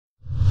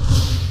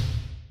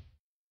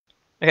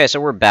Okay,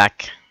 so we're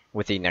back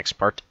with the next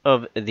part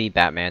of the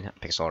Batman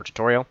pixel art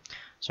tutorial.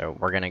 So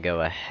we're going to go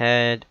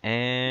ahead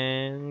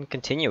and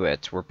continue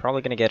it. We're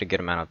probably going to get a good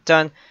amount of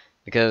done,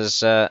 because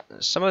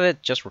some of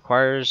it just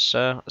requires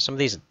some of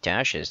these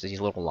dashes, these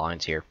little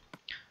lines here.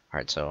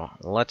 Alright, so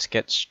let's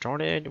get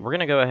started. We're going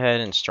to go ahead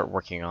and start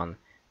working on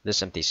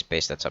this empty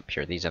space that's up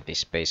here, these empty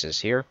spaces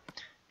here.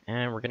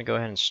 And we're going to go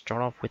ahead and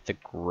start off with the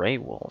gray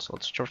wall. So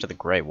let's start to the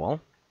gray wall.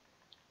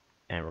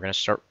 And we're going to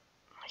start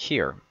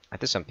here at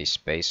this empty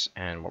space,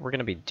 and what we're going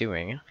to be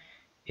doing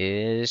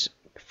is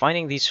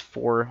finding these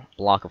 4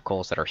 block of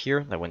coals that are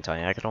here that went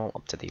diagonal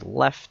up to the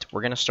left. We're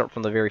going to start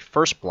from the very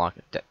first block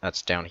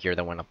that's down here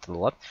that went up to the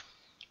left,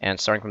 and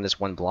starting from this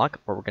one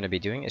block, what we're going to be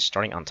doing is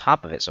starting on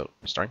top of it. So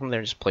starting from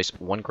there, just place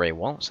one gray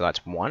wall, so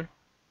that's 1.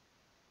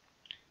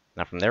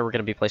 Now from there, we're going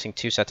to be placing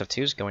 2 sets of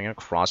 2s going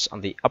across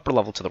on the upper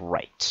level to the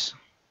right.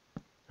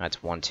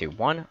 That's 1, 2,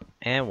 1,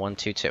 and 1,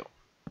 2, 2.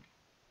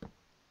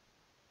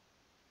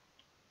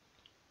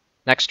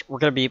 Next, we're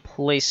going to be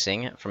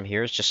placing, from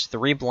here, is just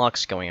 3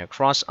 blocks going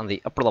across on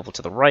the upper level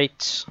to the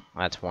right.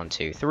 That's 1,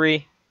 2,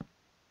 3.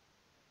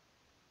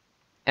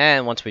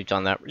 And once we've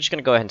done that, we're just going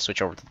to go ahead and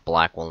switch over to the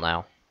black wall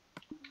now.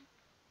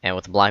 And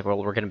with the black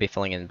wall, we're going to be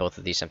filling in both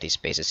of these empty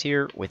spaces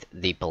here with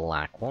the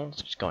black wall.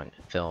 So just go ahead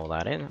and fill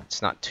that in.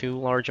 It's not too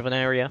large of an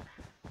area,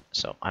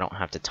 so I don't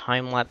have to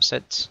time-lapse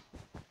it.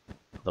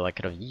 Although I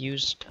could have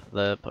used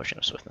the potion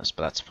of swiftness,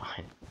 but that's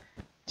fine.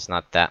 It's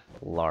not that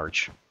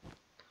large.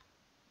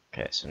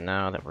 Okay, so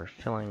now that we're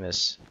filling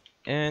this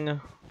in, we're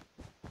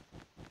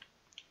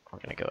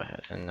going to go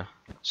ahead and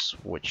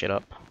switch it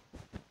up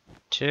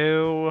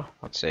to,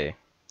 let's see,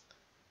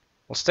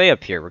 we'll stay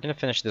up here. We're going to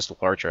finish this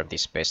larger empty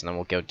space, and then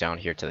we'll go down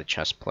here to the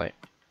chest plate.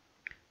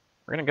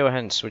 We're going to go ahead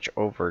and switch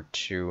over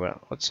to,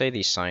 let's say,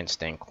 the cyan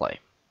stained clay.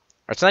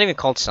 Or it's not even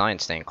called cyan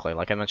stained clay,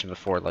 like I mentioned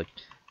before. Like,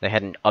 they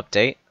had an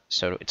update,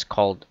 so it's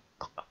called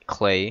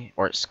clay,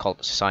 or it's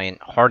called cyan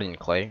hardened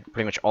clay.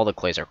 Pretty much all the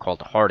clays are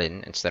called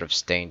hardened instead of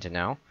stained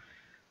now.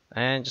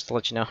 And just to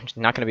let you know, I'm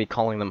not going to be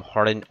calling them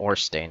hardened or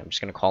stained. I'm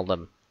just going to call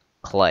them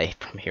clay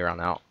from here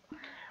on out.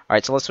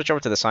 Alright, so let's switch over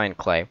to the cyan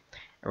clay. And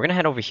we're going to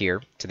head over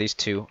here to these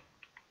 2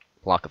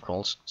 block of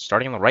coals,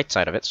 starting on the right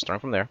side of it, starting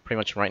from there, pretty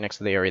much right next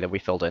to the area that we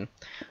filled in.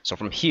 So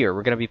from here,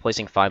 we're going to be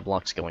placing 5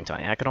 blocks going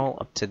diagonal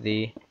up to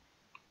the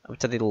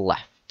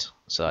left.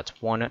 So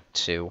that's 1,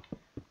 2,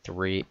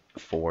 3,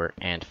 4,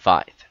 and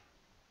 5.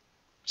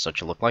 So it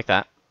should look like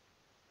that.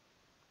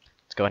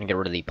 Let's go ahead and get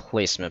rid of the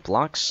placement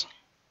blocks.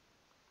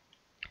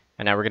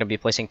 And now we're going to be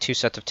placing 2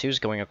 sets of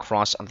 2s going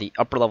across on the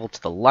upper level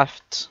to the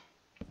left.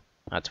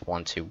 That's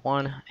 1, 2,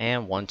 1,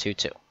 and 1, 2,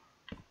 2.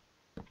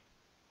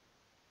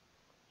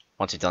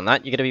 Once you've done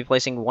that, you're going to be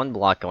placing 1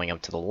 block going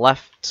up to the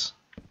left.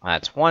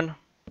 That's 1.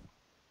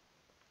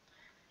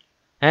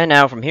 And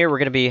now from here, we're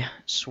going to be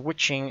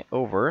switching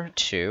over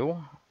to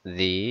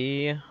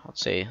the,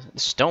 let's see, the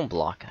stone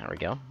block. There we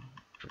go.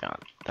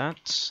 Forgot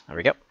that. There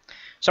we go.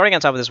 Starting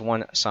on top of this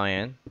 1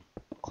 cyan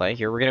clay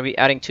here, we're going to be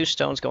adding 2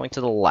 stones going to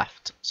the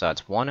left. So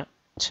that's 1,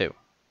 2.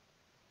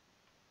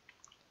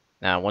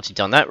 Now, once you've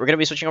done that, we're going to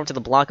be switching over to the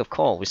block of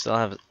coal. We still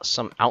have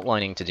some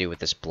outlining to do with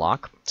this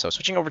block. So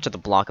switching over to the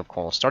block of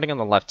coal, starting on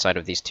the left side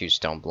of these 2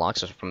 stone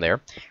blocks. So from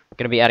there, we're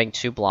going to be adding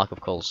 2 block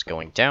of coals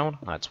going down.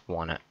 That's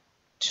 1,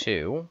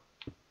 2.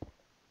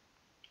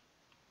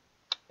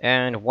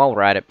 And while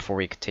we're at it, before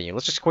we continue,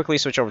 let's just quickly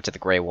switch over to the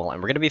gray wall.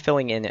 And we're going to be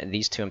filling in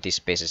these 2 empty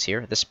spaces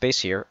here. This space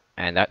here,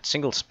 and that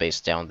single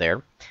space down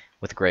there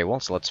with gray wall.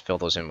 So let's fill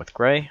those in with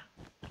gray.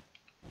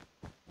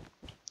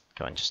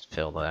 Go ahead and just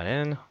fill that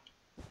in.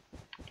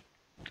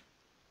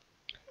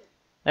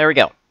 There we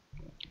go.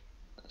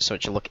 So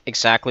it should look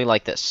exactly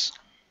like this.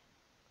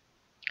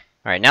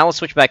 Alright, now let's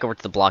switch back over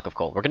to the block of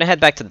coal. We're going to head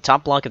back to the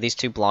top block of these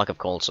 2 block of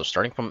coal. So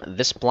starting from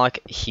this block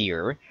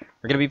here,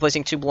 we're going to be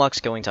placing 2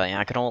 blocks going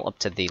diagonal up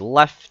to the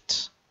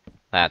left.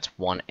 That's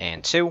 1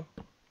 and 2.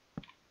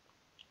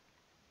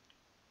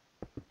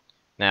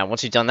 Now,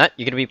 once you've done that,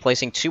 you're going to be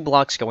placing 2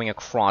 blocks going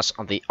across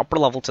on the upper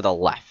level to the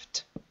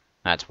left.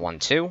 That's 1,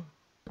 2.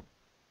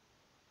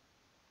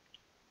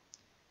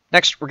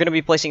 Next, we're going to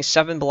be placing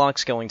 7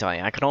 blocks going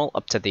diagonal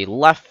up to the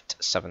left.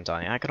 7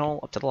 diagonal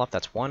up to the left.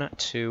 That's 1,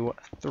 2,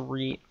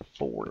 3,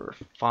 4,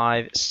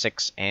 5,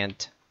 6,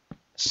 and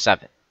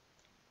 7.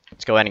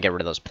 Let's go ahead and get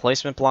rid of those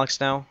placement blocks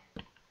now.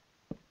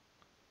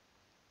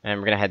 And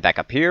we're going to head back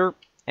up here.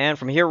 And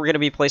from here, we're going to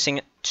be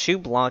placing 2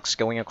 blocks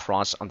going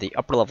across on the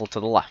upper level to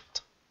the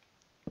left.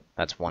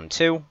 That's 1,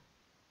 2.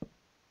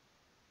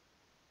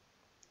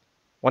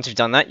 Once you've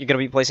done that, you're going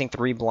to be placing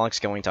 3 blocks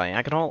going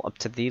diagonal up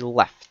to the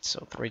left.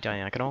 So 3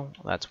 diagonal.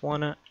 That's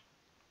 1,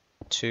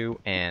 2,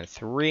 and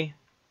 3.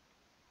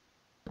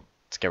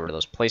 Let's get rid of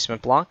those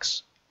placement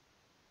blocks.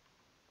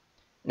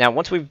 Now,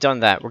 once we've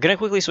done that, we're going to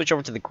quickly switch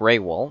over to the gray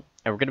wall.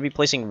 And we're going to be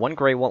placing 1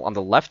 gray wall on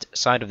the left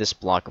side of this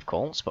block of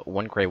coal. So put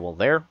 1 gray wall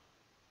there.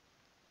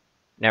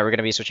 Now we're going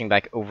to be switching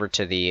back over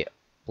to the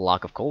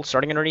block of coal,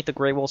 starting underneath the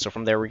gray wall. So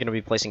from there, we're going to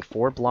be placing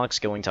 4 blocks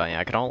going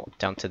diagonal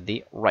down to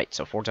the right.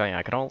 So 4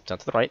 diagonal down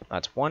to the right.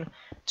 That's 1,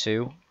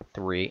 2,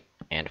 3,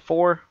 and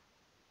 4.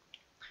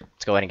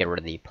 Let's go ahead and get rid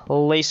of the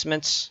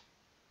placements.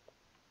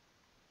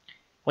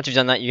 Once you've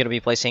done that, you're going to be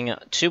placing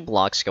 2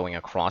 blocks going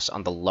across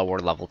on the lower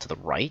level to the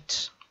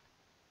right.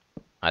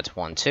 That's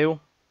 1, 2.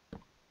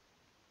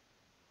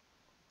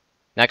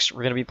 Next,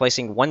 we're going to be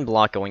placing 1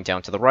 block going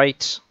down to the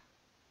right.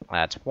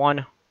 That's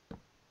 1.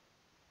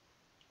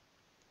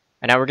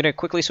 And now we're going to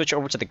quickly switch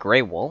over to the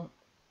gray wool.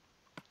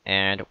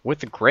 And with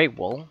the gray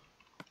wool,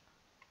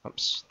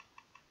 oops,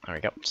 there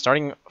we go.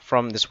 Starting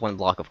from this 1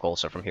 block of coal,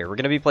 so from here, we're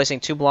going to be placing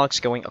 2 blocks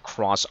going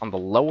across on the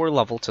lower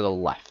level to the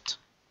left.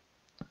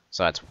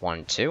 So that's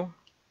 1, 2.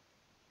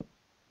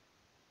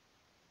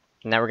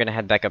 Now we're going to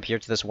head back up here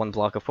to this 1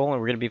 block of coal,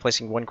 and we're going to be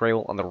placing 1 gray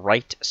wool on the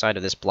right side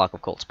of this block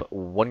of coal. Let's put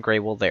 1 gray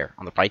wool there,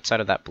 on the right side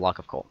of that block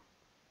of coal.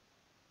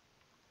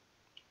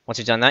 Once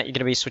you've done that, you're going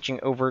to be switching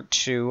over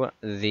to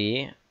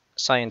the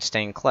cyan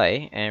stained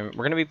clay, and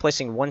we're going to be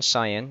placing 1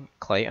 cyan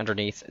clay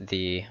underneath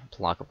the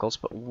block of coal. Let's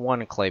put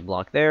 1 clay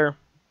block there.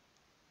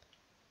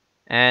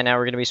 And now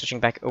we're going to be switching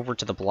back over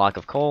to the block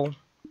of coal.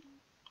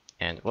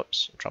 And,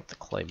 whoops, dropped the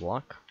clay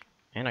block.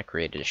 And I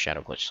created a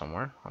shadow glitch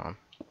somewhere. Hold on.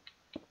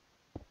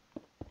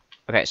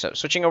 Okay, so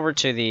switching over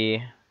to the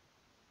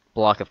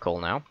block of coal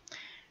now.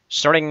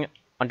 Starting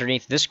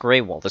underneath this gray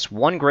wool, this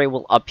 1 gray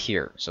wool up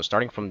here. So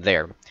starting from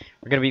there,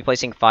 we're going to be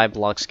placing 5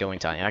 blocks going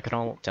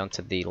diagonal down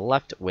to the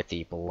left with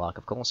the block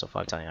of coal. So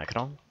 5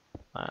 diagonal.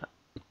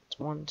 It's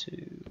 1,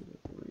 2,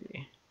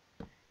 3,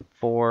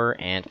 4,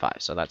 and 5.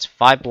 So that's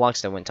 5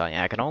 blocks that went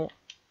diagonal.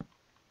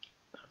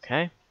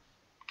 Okay.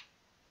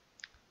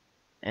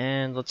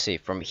 And let's see,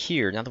 from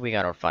here, now that we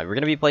got our 5, we're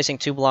going to be placing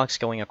 2 blocks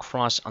going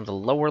across on the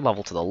lower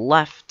level to the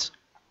left.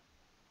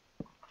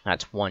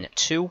 That's 1,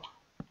 2.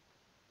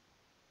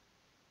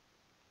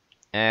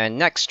 And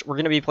next, we're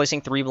going to be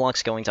placing 3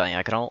 blocks going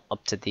diagonal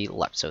up to the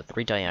left. So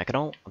 3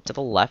 diagonal up to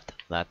the left.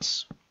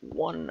 That's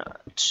 1,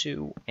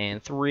 2,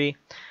 and 3.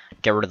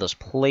 Get rid of those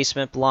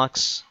placement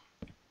blocks.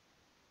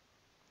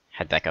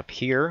 Head back up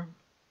here.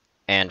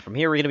 And from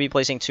here, we're going to be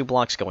placing 2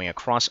 blocks going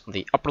across on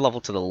the upper level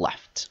to the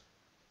left.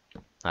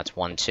 That's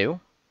 1, 2.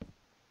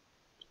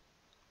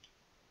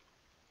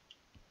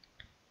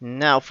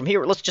 Now, from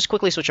here, let's just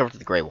quickly switch over to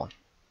the gray wool.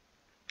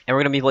 And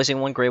we're going to be placing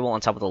 1 gray wool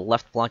on top of the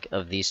left block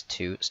of these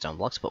 2 stone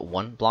blocks. Put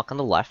 1 block on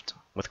the left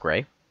with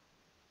gray.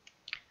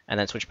 And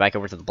then switch back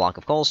over to the block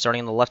of coal,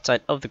 starting on the left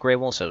side of the gray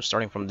wool. So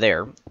starting from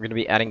there, we're going to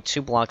be adding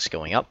 2 blocks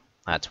going up.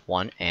 That's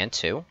 1 and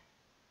 2.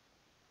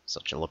 So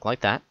it should look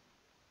like that.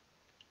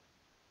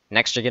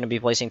 Next, you're going to be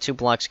placing 2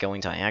 blocks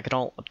going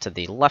diagonal up to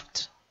the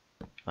left.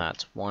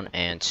 That's 1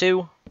 and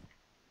 2.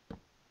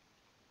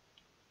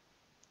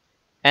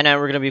 And now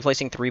we're going to be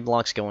placing 3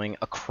 blocks going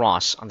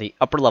across on the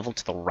upper level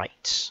to the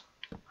right.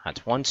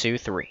 That's 1, 2,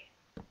 3.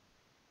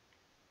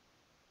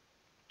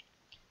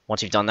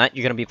 Once you've done that,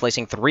 you're going to be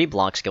placing 3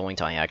 blocks going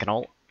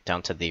diagonal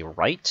down to the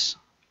right.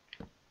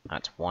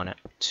 That's 1,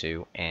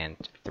 2, and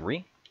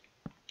 3.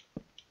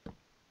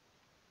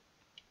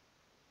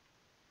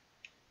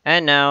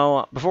 And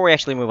now, before we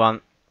actually move on,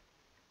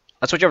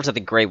 let's switch over to the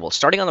gray wool.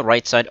 Starting on the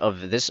right side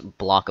of this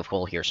block of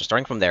coal here, so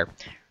starting from there,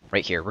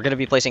 right here, we're going to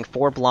be placing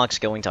 4 blocks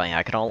going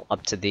diagonal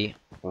up to the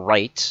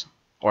right,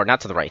 or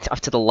not to the right, up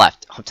to the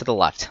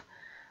left.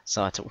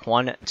 So that's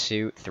 1,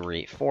 2,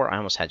 3, 4. I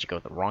almost had you go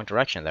the wrong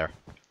direction there.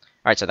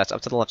 Alright, so that's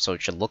up to the left, so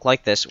it should look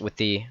like this with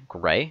the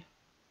gray.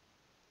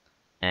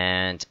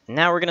 And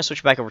now we're going to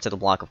switch back over to the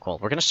block of coal.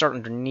 We're going to start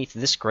underneath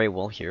this gray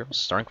wool here.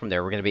 Starting from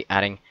there, we're going to be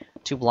adding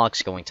 2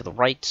 blocks going to the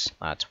right.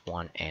 That's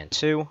 1 and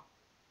 2.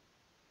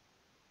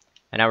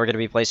 And now we're going to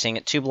be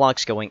placing 2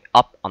 blocks going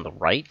up on the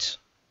right.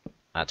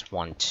 That's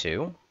 1,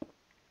 2.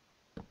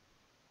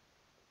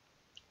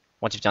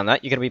 Once you've done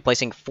that, you're going to be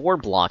placing 4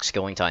 blocks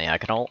going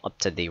diagonal up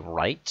to the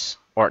right.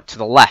 Or to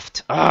the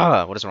left.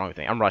 What is wrong with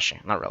me? I'm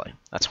rushing. Not really.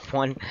 That's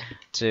 1,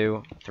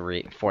 2,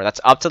 3, 4. That's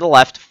up to the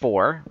left,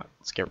 4.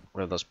 Let's get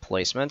rid of those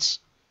placements.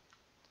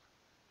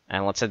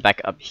 And let's head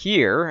back up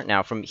here.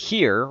 Now from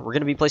here, we're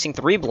going to be placing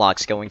 3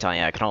 blocks going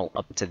diagonal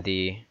up to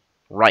the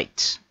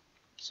right.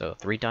 So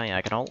 3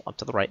 diagonal up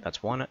to the right.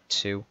 That's 1,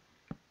 2,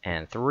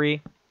 and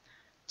 3.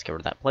 Let's get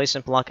rid of that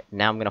placement block.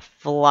 Now I'm going to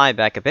fly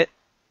back a bit.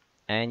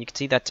 And you can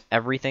see that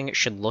everything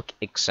should look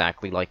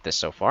exactly like this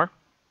so far.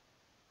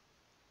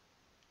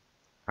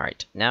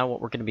 Alright, now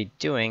what we're going to be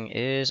doing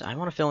is, I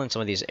want to fill in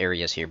some of these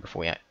areas here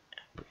before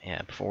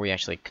we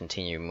actually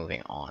continue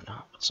moving on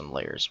with some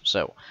layers.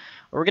 So, what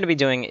we're going to be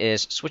doing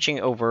is switching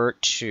over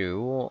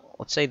to,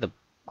 let's say, the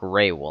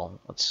gray wool.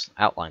 Let's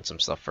outline some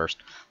stuff first.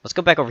 Let's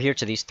go back over here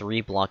to these 3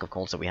 block of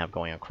coals that we have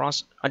going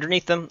across.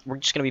 Underneath them, we're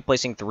just going to be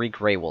placing 3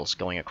 gray wools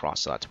going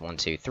across. So that's 1,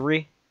 2,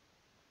 3.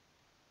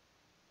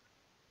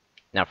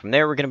 Now from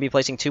there, we're going to be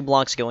placing 2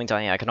 blocks going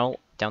diagonal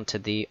down to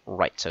the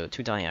right. So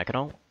 2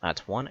 diagonal,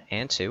 that's 1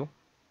 and 2.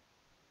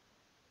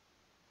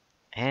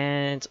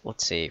 And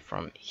let's see,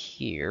 from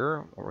here,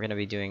 what we're going to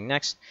be doing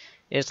next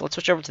is let's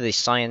switch over to the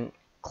cyan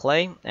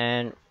clay,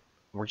 and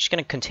we're just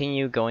going to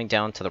continue going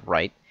down to the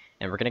right,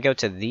 and we're going to go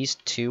to these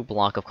 2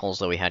 block of coals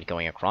that we had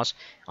going across.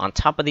 On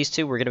top of these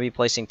 2, we're going to be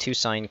placing 2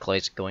 cyan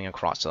clays going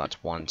across, so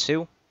that's 1,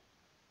 2.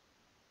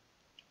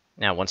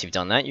 Now, once you've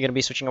done that, you're going to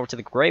be switching over to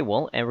the gray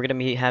wool, and we're going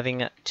to be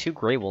having 2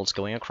 gray wools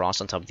going across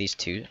on top of these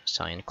 2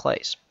 cyan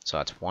clays. So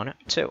that's 1,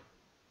 2.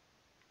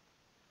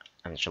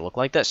 And it should look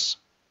like this.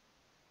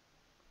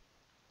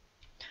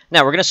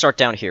 Now, we're going to start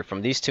down here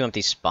from these 2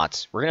 empty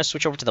spots. We're going to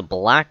switch over to the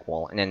black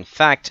wool, and in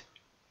fact,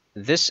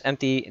 these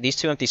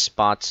 2 empty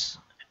spots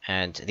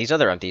and these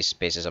other empty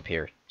spaces up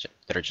here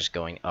that are just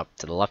going up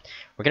to the left,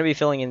 we're going to be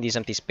filling in these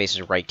empty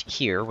spaces right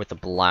here with the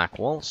black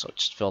wool. So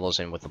just fill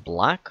those in with the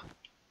black.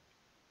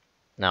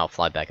 Now I'll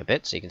fly back a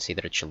bit so you can see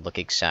that it should look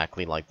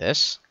exactly like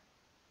this.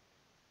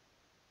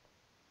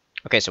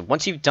 Okay, so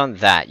once you've done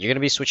that, you're going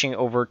to be switching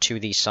over to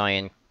the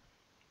cyan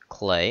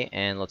clay.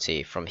 And let's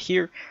see, from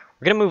here,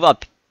 we're going to move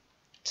up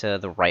to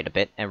the right a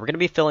bit, and we're going to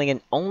be filling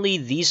in only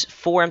these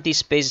 4 empty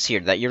spaces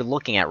here that you're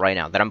looking at right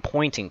now, that I'm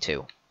pointing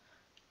to.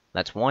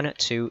 That's 1,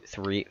 2,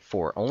 3,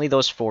 4. Only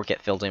those 4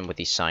 get filled in with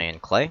the cyan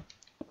clay.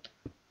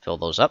 Fill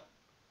those up,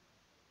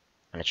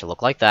 and it should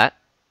look like that.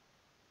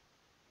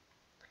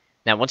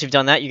 Now, once you've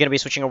done that, you're going to be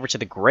switching over to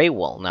the gray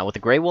wool. Now, with the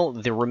gray wool,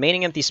 the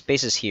remaining empty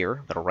spaces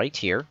here, that are right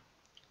here,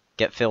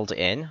 get filled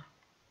in.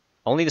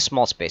 Only the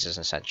small spaces,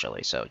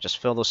 essentially. So, just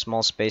fill those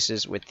small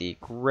spaces with the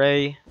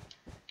gray.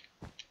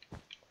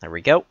 There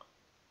we go.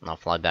 And I'll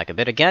fly back a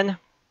bit again.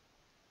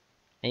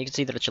 And you can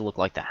see that it should look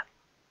like that.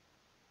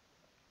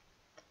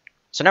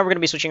 So now we're going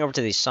to be switching over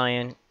to the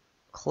cyan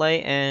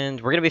clay, and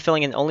we're going to be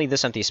filling in only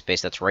this empty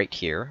space that's right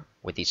here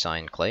with the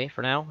cyan clay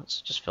for now. Let's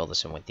just fill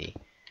this in with the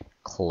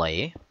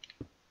clay.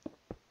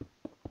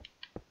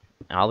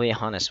 I'll be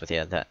honest with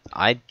you that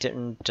I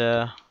didn't,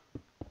 well,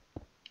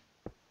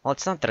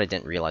 it's not that I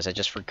didn't realize, I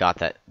just forgot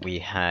that we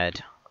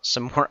had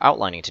some more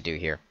outlining to do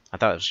here. I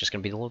thought it was just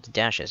going to be the little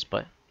dashes,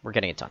 but we're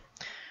getting it done.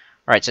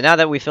 Alright, so now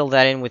that we filled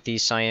that in with the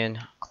cyan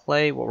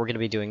clay, what we're going to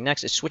be doing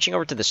next is switching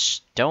over to the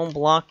stone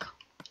block.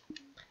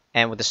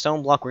 And with the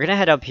stone block, we're going to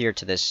head up here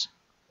to this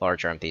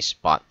larger empty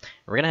spot.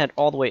 We're going to head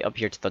all the way up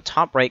here to the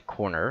top right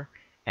corner,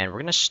 and we're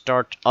going to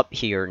start up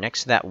here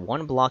next to that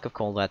 1 block of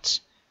coal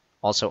that's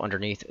also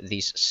underneath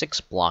these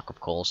 6 block of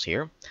coals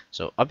here.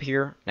 So up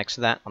here, next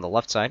to that, on the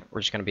left side,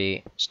 we're just going to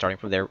be starting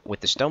from there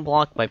with the stone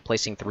block by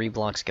placing 3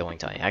 blocks going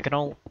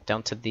diagonal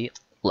down to the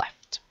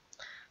left.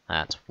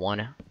 That's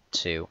 1,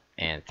 2,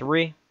 and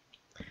 3.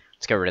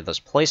 Let's get rid of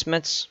those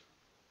placements.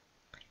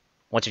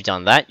 Once you've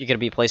done that, you're going to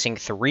be placing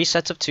 3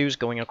 sets of 2s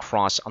going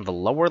across on the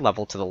lower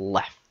level to the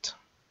left.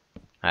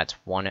 That's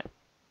 1,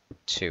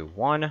 2,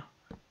 1,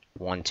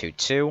 1, 2,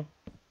 2,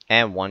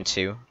 and 1,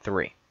 2,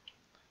 3.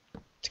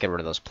 Let's get rid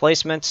of those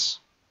placements.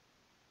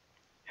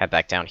 Head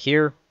back down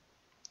here.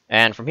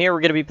 And from here, we're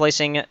going to be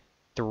placing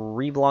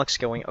 3 blocks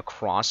going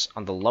across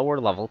on the lower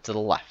level to the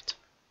left.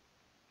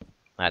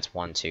 That's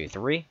 1, 2,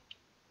 3.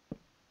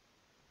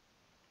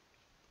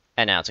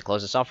 And now to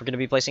close this off, we're going to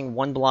be placing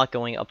 1 block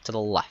going up to the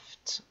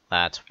left.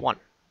 That's 1.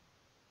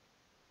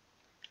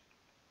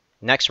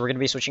 Next, we're going to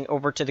be switching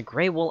over to the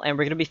gray wool, and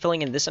we're going to be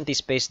filling in this empty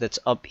space that's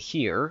up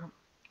here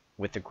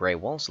with the gray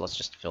wool. So let's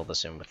just fill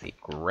this in with the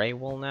gray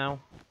wool now.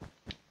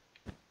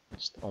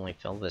 Just only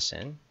fill this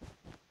in.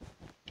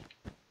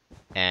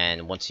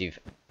 And once you've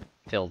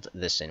filled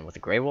this in with the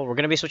gray wool, we're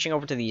going to be switching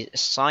over to the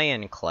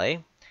cyan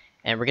clay,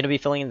 and we're going to be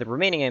filling in the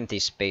remaining empty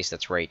space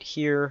that's right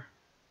here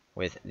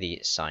with the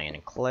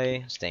cyan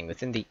clay, staying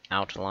within the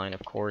outline,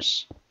 of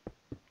course.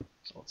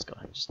 So let's go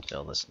ahead and just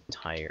fill this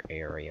entire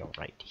area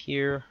right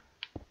here.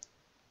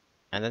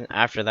 And then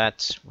after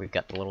that, we've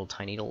got the little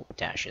tiny little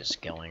dashes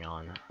going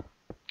on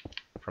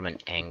from an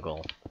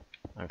angle.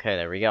 Okay,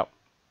 there we go.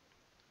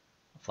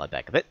 I'll fly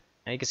back a bit,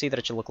 and you can see that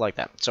it should look like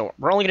that. So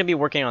we're only going to be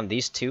working on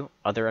these 2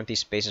 other empty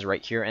spaces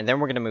right here, and then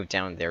we're going to move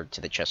down there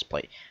to the chest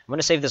plate. I'm going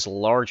to save this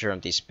larger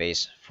empty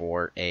space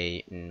for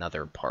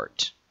another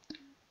part.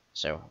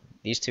 So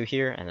these 2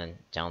 here, and then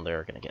down there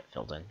are going to get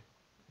filled in.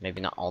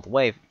 Maybe not all the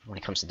way when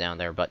it comes to down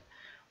there, but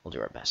we'll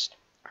do our best.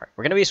 Alright,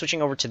 we're going to be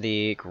switching over to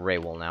the gray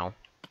wool now.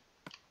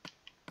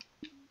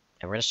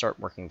 And we're going to start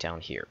working down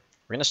here.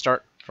 We're going to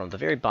start from the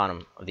very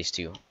bottom of these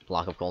 2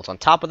 block of golds. On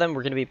top of them,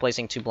 we're going to be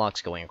placing 2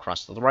 blocks going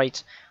across to the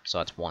right. So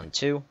that's 1,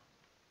 2.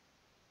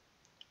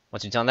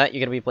 Once you've done that, you're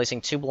going to be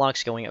placing 2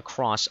 blocks going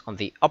across on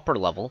the upper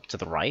level to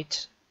the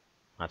right.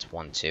 That's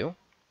 1, 2.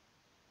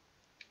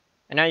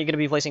 And now you're going to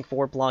be placing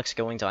 4 blocks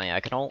going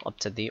diagonal up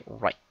to the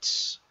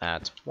right.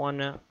 That's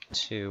 1,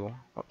 2,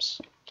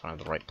 oops, don't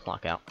have the right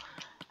block out.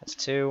 That's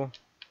 2,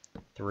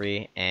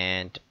 3,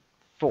 and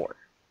 4.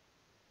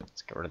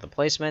 Let's get rid of the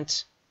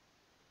placement.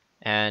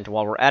 And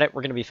while we're at it,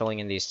 we're going to be filling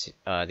in these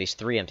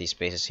 3 empty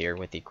spaces here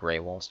with the gray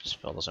wool. So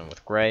just fill those in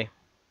with gray. And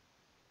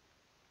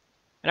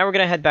now we're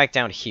going to head back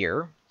down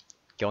here,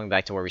 going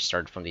back to where we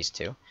started from these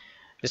 2.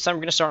 This time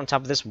we're going to start on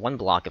top of this 1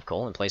 block of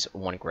coal and place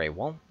 1 gray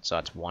wool. So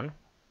that's 1.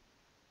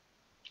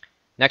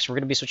 Next, we're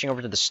going to be switching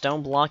over to the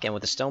stone block, and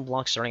with the stone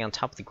block starting on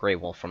top of the gray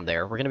wool from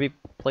there, we're going to be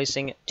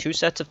placing 2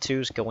 sets of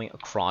 2s going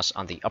across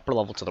on the upper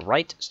level to the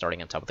right,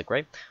 starting on top of the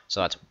gray. So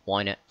that's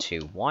 1,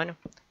 2, 1,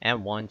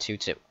 and 1, 2,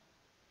 2.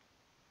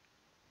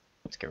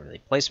 Let's get rid of the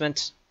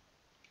placement.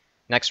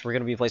 Next, we're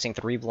going to be placing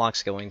 3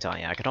 blocks going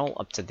diagonal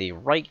up to the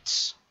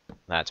right.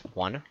 That's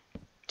 1,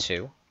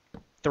 2,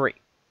 3.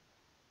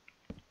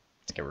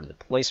 Let's get rid of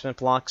the placement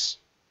blocks.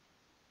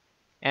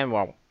 And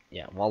while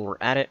we're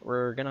at it,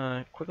 we're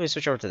gonna quickly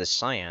switch over to the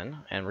cyan,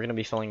 and we're gonna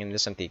be filling in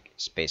this empty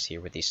space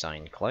here with the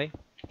cyan clay.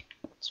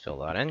 Let's fill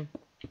that in.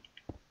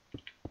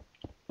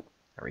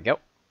 There we go.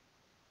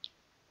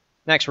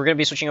 Next, we're going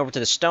to be switching over to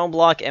the stone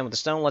block, and with the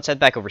stone, let's head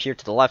back over here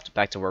to the left,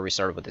 back to where we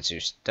started with the 2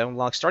 stone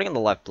blocks, starting on the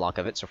left block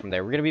of it. So from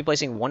there, we're going to be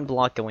placing 1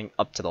 block going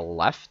up to the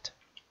left.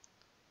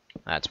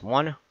 That's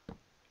 1.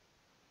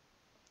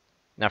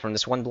 Now from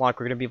this 1 block,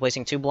 we're going to be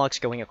placing 2 blocks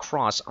going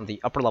across on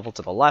the upper level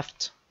to the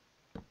left.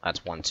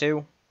 That's 1,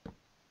 2.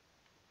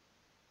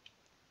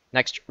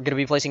 Next, we're going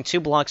to be placing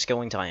 2 blocks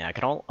going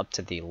diagonal up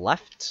to the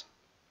left.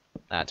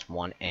 That's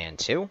 1 and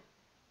 2.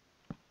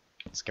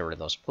 Let's get rid of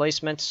those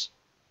placements.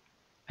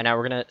 And now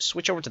we're going to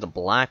switch over to the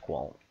black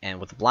wall. And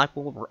with the black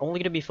wall, we're only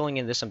going to be filling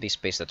in this empty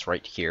space that's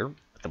right here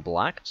with the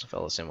black. So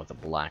fill this in with the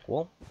black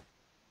wall.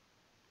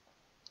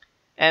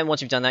 And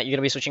once you've done that, you're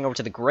going to be switching over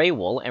to the gray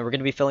wall. And we're going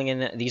to be filling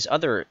in these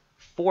other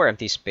 4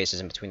 empty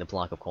spaces in between the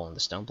block of coal and the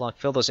stone block.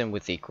 Fill those in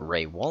with the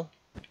gray wall.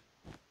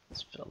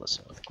 Let's fill this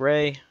in with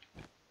gray.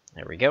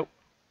 There we go.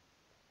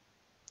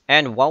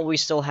 And while we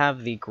still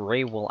have the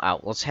gray wall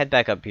out, let's head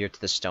back up here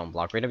to the stone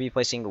block. We're going to be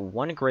placing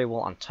 1 gray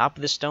wall on top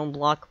of the stone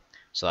block.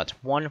 So that's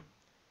 1.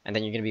 And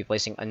then you're going to be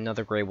placing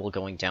another gray wall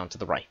going down to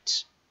the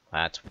right.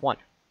 That's 1.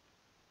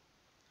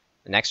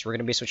 Next, we're going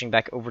to be switching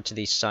back over to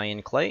the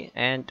cyan clay.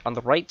 And on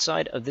the right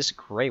side of this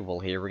gray wall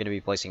here, we're going to be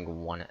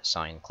placing 1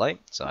 cyan clay.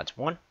 So that's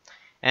 1.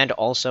 And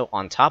also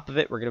on top of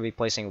it, we're going to be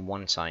placing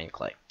 1 cyan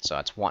clay. So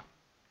that's 1.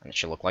 And it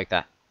should look like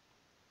that.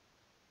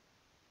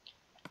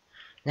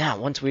 Now,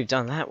 once we've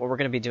done that, what we're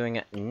going to be doing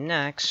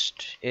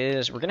next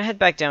is we're going to head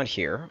back down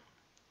here.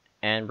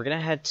 And we're going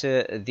to head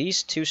to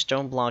these 2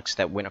 stone blocks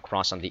that went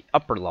across on the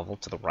upper level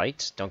to the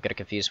right. Don't get it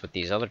confused with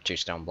these other 2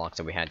 stone blocks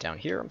that we had down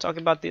here. I'm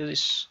talking about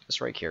this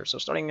right here. So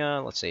starting,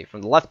 let's see,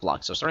 from the left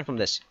block. So starting from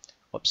this,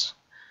 whoops,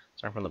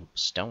 starting from the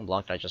stone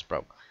block that I just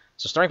broke.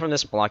 So starting from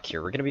this block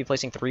here, we're going to be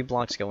placing 3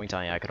 blocks going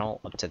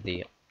diagonal up to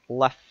the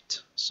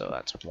left. So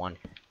that's 1,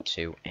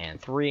 2, and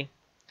 3.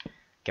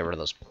 Get rid of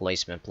those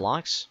placement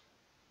blocks.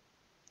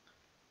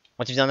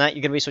 Once you've done that,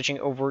 you're going to be switching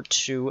over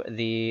to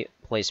the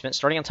placement,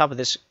 starting on top of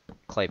this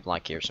clay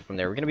block here. So from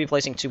there, we're going to be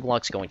placing 2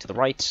 blocks going to the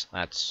right.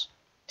 That's...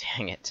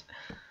 dang it.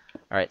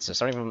 Alright, so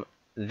starting from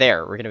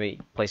there, we're going to be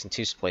placing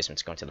 2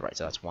 placements going to the right.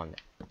 So that's 1,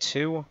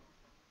 2.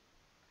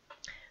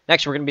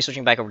 Next, we're going to be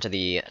switching back over to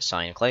the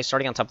cyan clay,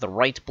 starting on top of the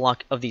right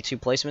block of the 2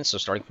 placements. So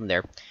starting from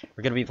there,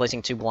 we're going to be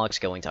placing 2 blocks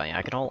going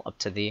diagonal up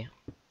to the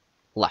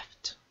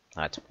left.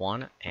 That's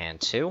 1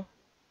 and 2.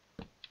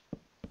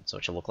 So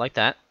it should look like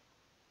that.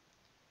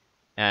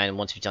 And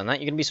once you've done that,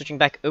 you're going to be switching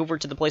back over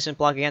to the placement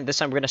block again. This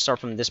time we're going to start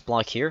from this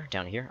block here,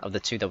 down here, of the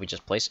 2 that we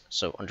just placed.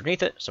 So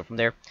underneath it, so from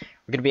there,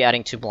 we're going to be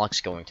adding 2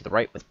 blocks going to the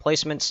right with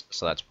placements.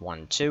 So that's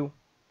 1, 2.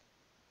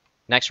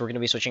 Next, we're going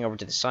to be switching over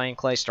to the cyan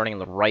clay, starting on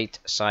the right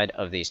side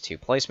of these 2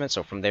 placements.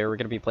 So from there, we're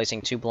going to be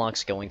placing 2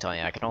 blocks going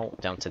diagonal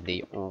down to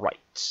the right.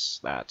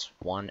 That's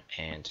 1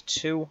 and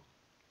 2.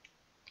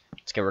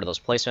 Let's get rid of those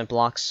placement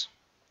blocks.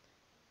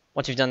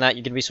 Once you've done that,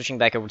 you're going to be switching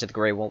back over to the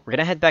gray wall. We're going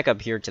to head back up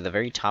here to the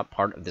very top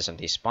part of this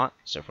empty spot.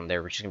 So from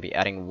there, we're just going to be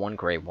adding 1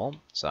 gray wall.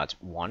 So that's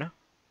 1.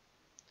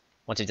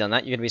 Once you've done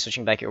that, you're going to be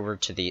switching back over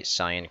to the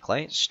cyan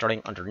clay,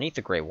 starting underneath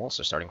the gray wall.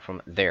 So starting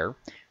from there,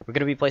 we're going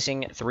to be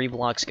placing 3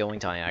 blocks going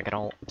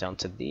diagonal down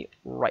to the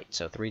right.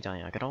 So 3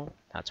 diagonal.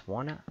 That's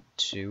 1,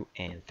 2,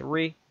 and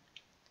 3.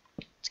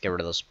 Let's get rid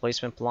of those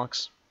placement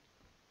blocks.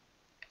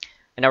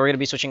 And now we're going to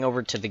be switching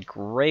over to the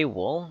gray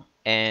wall.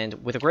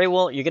 And with the gray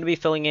wall, you're going to be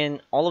filling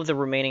in all of the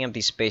remaining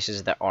empty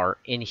spaces that are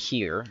in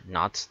here. I'm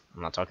not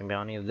talking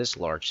about any of this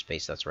large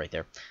space that's right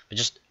there, but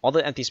just all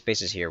the empty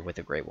spaces here with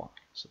the gray wall.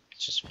 So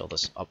let's just fill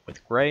this up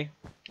with gray.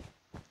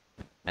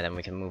 And then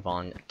we can move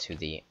on to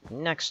the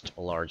next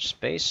large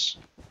space.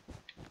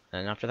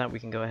 And after that, we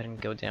can go ahead and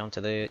go down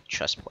to the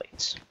chest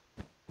plates.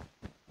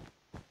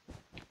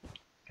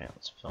 Okay,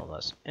 let's fill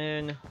this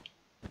in.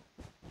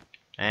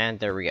 And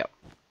there we go.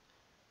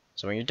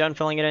 So when you're done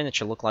filling it in, it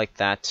should look like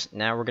that.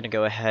 Now we're going to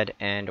go ahead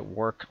and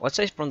work, let's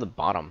say from the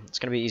bottom. It's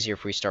going to be easier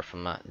if we start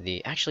from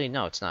the, actually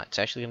no, it's not. It's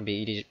actually going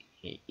to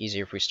be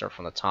easier if we start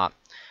from the top.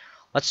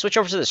 Let's switch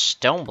over to the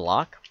stone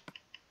block.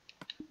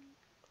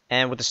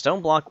 And with the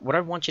stone block, what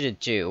I want you to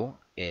do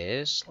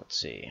is, let's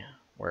see,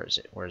 where is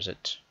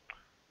it?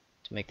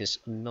 To make this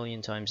a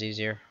million times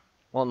easier.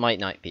 Well, it might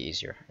not be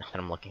easier now that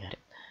I'm looking at it.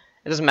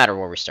 It doesn't matter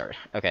where we start.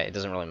 Okay, it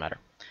doesn't really matter.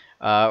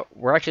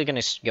 We're actually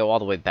going to go all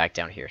the way back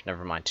down here.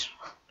 Never mind.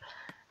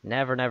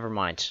 Never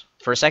mind.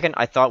 For a second,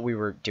 I thought we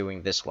were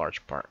doing this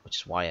large part, which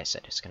is why I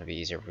said it's going to be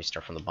easier if we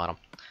start from the bottom.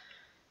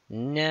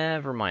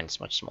 Never mind, it's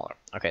much smaller.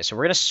 Okay, so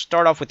we're going to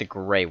start off with the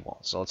gray wall.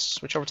 So let's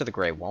switch over to the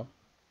gray wall.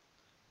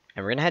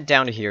 And we're going to head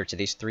down to here to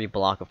these 3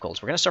 blocks of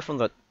coals. We're going to start from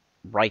the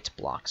right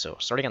block. So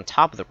starting on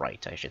top of the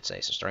right, I should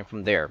say. So starting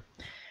from there.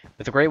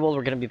 With the gray wall,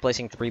 we're going to be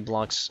placing 3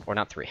 blocks, or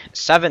not 3,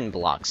 7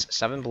 blocks.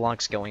 7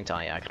 blocks going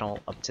diagonal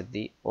up to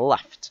the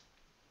left.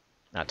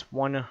 That's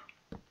 1,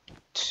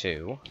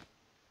 2,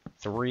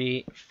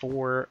 3,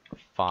 4,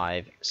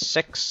 5,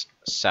 6,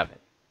 7.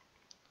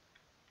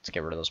 Let's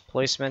get rid of those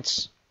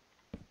placements.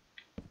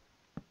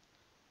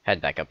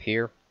 Head back up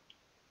here.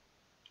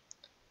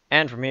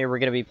 And from here, we're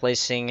going to be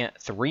placing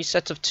 3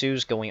 sets of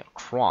 2s going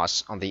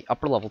across on the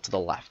upper level to the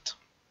left.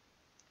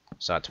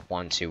 So that's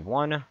 1, 2,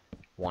 1,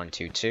 1,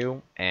 2,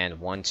 2, and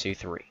 1, 2,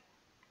 3.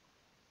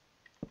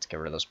 Let's get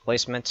rid of those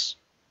placements.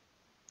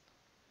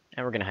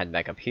 And we're going to head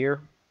back up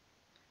here.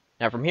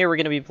 Now from here, we're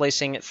going to be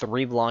placing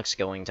 3 blocks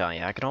going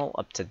diagonal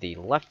up to the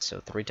left, so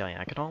 3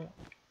 diagonal.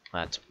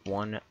 That's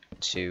 1,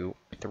 2,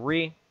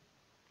 3.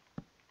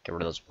 Get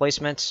rid of those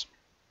placements.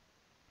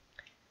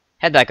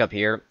 Head back up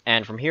here,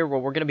 and from here,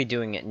 what we're going to be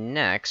doing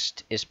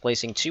next is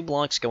placing 2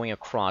 blocks going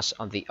across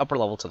on the upper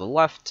level to the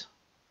left.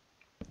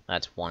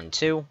 That's 1,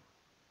 2.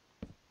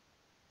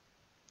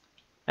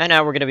 And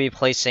now we're going to be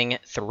placing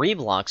 3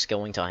 blocks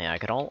going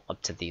diagonal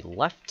up to the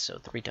left, so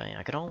 3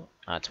 diagonal.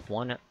 That's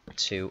 1,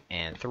 2,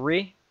 and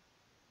 3.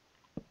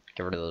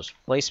 Get rid of those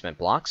placement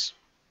blocks.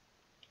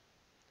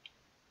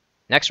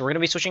 Next, we're going to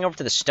be switching over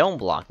to the stone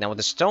block. Now, with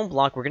the stone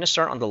block, we're going to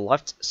start on the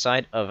left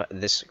side of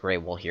this gray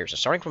wall here. So,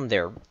 starting from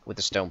there with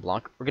the stone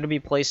block, we're going to be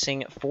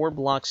placing 4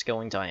 blocks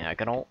going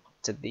diagonal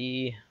to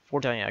the 4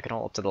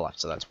 diagonal up to the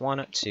left. So, that's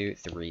 1, 2,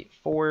 3,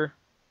 4.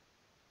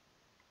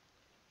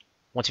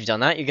 Once you've done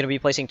that, you're going to be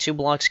placing 2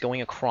 blocks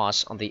going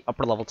across on the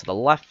upper level to the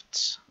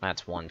left.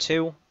 That's 1,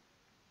 2.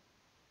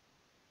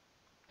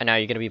 And now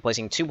you're going to be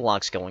placing 2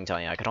 blocks going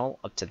diagonal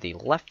up to the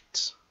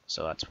left.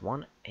 So, that's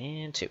 1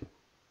 and 2.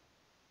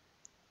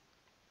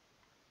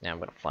 Now I'm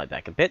going to fly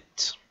back a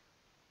bit,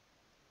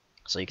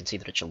 so you can see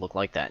that it should look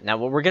like that. Now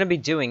what we're going to be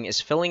doing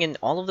is filling in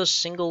all of those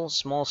single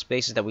small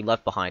spaces that we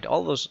left behind,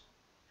 all those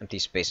empty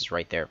spaces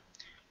right there.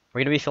 We're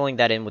going to be filling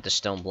that in with the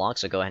stone block,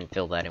 so go ahead and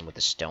fill that in with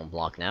the stone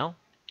block now.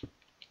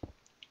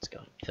 Let's go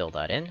ahead and fill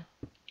that in.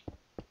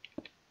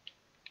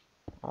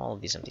 All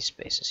of these empty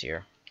spaces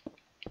here.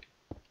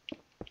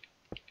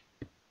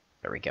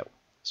 There we go.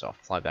 So I'll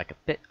fly back a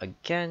bit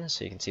again,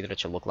 so you can see that it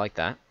should look like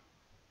that.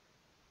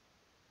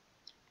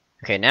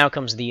 Okay, now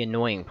comes the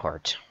annoying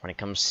part when it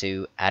comes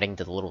to adding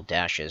the little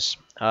dashes.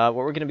 What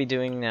we're going to be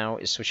doing now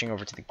is switching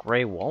over to the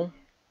gray wall.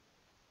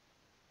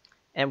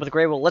 And with the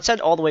gray wall, let's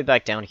head all the way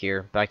back down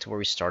here, back to where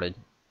we started.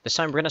 This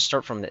time we're going to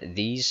start from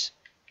these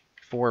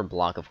 4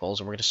 block of holes,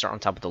 and we're going to start on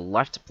top of the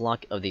left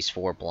block of these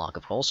 4 block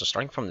of holes. So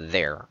starting from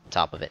there,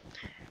 top of it,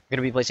 we're going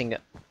to be placing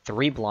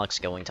 3 blocks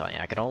going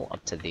diagonal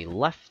up to the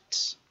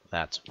left.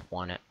 That's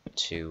 1,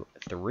 2,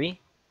 3.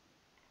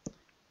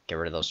 Get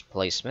rid of those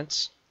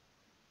placements.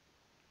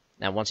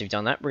 Now, once you've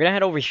done that, we're going to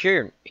head over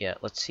here. Yeah,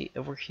 let's see.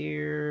 Over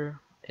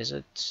here. Is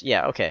it?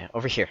 Yeah, okay.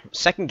 Over here.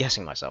 Second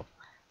guessing myself.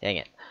 Dang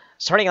it.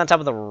 Starting on top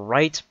of the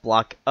right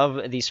block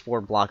of these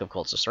 4 block of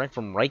holes. So starting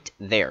from right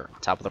there,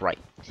 top of the right.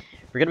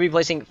 We're going to be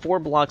placing 4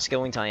 blocks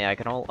going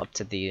diagonal up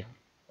to the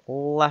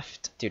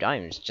left. Dude, I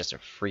am just a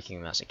freaking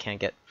mess. I can't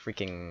get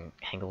freaking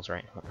angles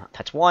right.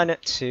 That's 1,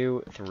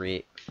 2,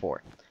 3,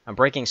 4. I'm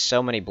breaking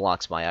so many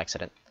blocks by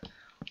accident.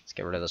 Let's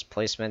get rid of those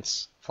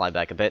placements. Fly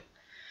back a bit.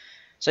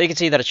 So you can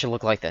see that it should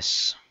look like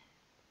this.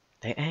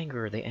 The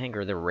anger,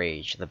 the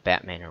rage. The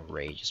Batman of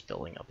rage is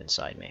building up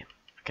inside me.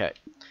 Okay.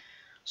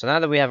 So now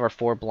that we have our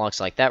 4 blocks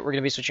like that, we're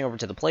going to be switching over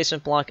to the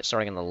placement block,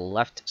 starting on the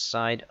left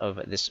side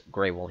of this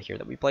gray wall here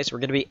that we placed. We're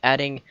going to be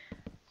adding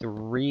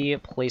 3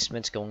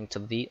 placements going to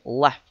the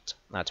left.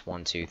 That's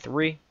 1, 2,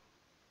 3.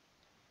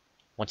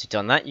 Once you've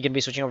done that, you're going to be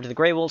switching over to the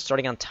gray wall,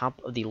 starting on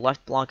top of the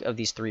left block of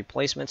these 3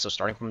 placements. So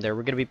starting from there,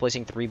 we're going to be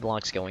placing 3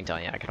 blocks going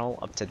diagonal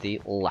up to the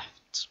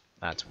left.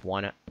 That's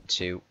 1,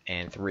 2,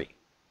 and 3.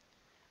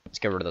 Let's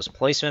get rid of those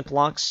placement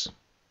blocks.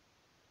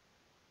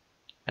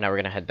 And now we're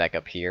going to head back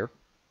up here.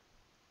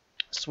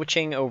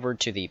 Switching over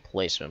to the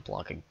placement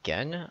block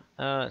again.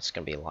 It's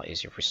going to be a lot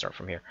easier if we start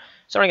from here.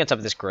 Starting on top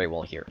of this gray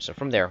wall here. So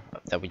from there,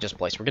 that we just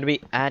placed, we're going to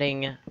be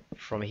adding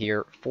from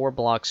here 4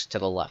 blocks to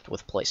the left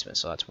with placement.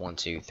 So that's 1,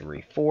 2,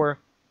 3, 4.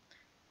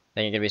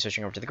 Then you're going to be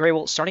switching over to the gray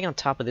wall, starting on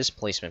top of this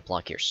placement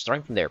block here.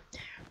 Starting from there,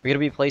 we're going to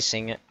be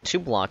placing 2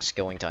 blocks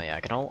going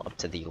diagonal up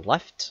to the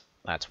left.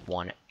 That's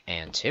 1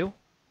 and 2.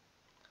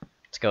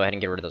 Let's go ahead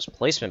and get rid of those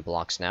placement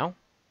blocks now.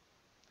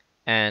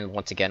 And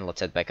once again, let's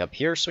head back up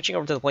here, switching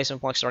over to the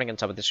placement block, starting on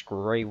top of this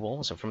gray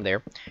wall. So from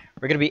there,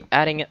 we're going to be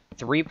adding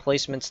 3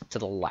 placements to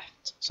the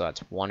left. So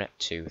that's 1,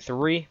 2,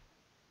 3.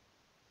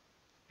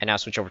 And now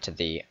switch over to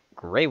the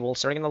gray wall,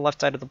 starting on the left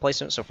side of the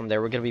placement. So from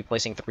there, we're going to be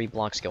placing 3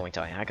 blocks going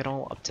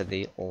diagonal up to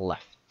the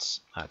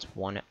left. That's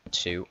 1,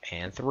 2,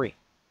 and 3.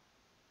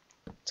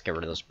 Let's get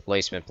rid of those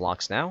placement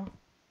blocks now.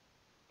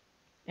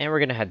 And we're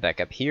going to head back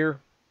up here.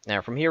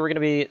 Now, from here, we're going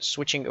to be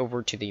switching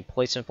over to the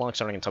placement block,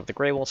 starting on top of the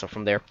gray wall. So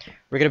from there,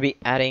 we're going to be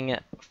adding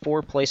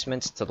 4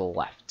 placements to the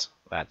left.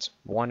 That's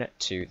 1,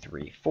 2,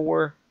 3,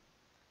 4.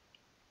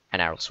 And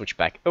now we'll switch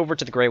back over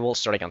to the gray wall,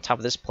 starting on top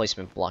of this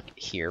placement block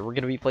here. We're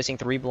going to be placing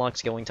 3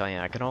 blocks going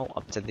diagonal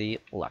up to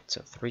the left.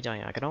 So 3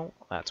 diagonal.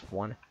 That's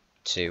 1,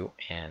 2,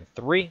 and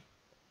 3.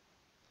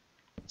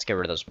 Let's get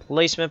rid of those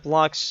placement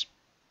blocks.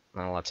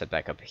 Now let's head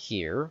back up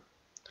here.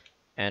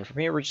 And from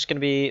here, we're just going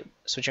to be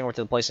switching over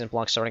to the placement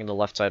block, starting on the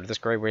left side of this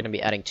gray. We're going to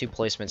be adding 2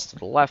 placements to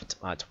the left.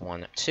 That's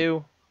 1,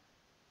 2.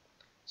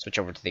 Switch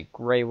over to the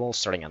gray wool,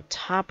 starting on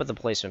top of the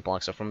placement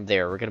block. So from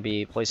there, we're going to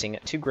be placing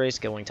 2 grays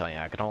going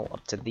diagonal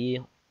up to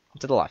the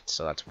left.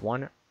 So that's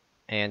 1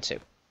 and 2.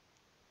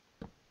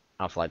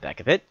 I'll fly back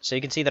a bit, so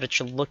you can see that it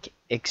should look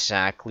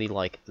exactly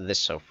like this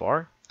so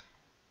far.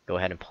 Go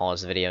ahead and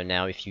pause the video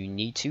now if you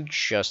need to,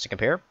 just to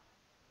compare.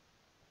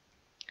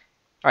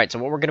 Alright, so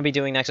what we're going to be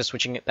doing next is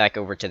switching it back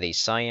over to the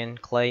cyan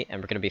clay, and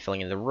we're going to be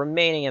filling in the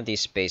remaining of these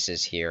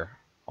spaces here.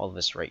 All of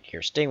this right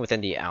here, staying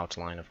within the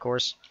outline, of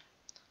course.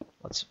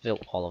 Let's fill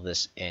all of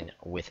this in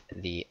with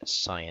the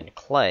cyan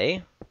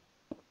clay.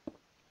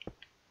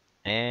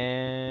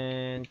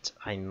 And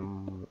I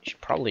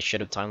probably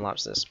should have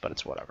time-lapsed this, but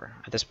it's whatever.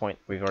 At this point,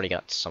 we've already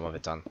got some of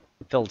it done.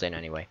 Filled in,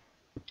 anyway.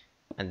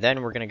 And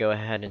then we're going to go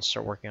ahead and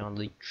start working on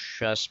the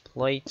chest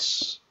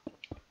plates.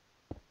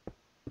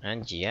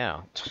 And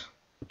yeah,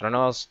 I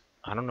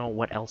don't know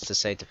what else to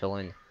say to fill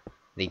in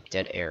the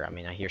dead air. I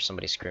mean, I hear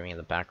somebody screaming in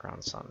the background.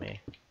 It's not me.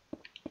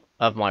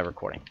 Of my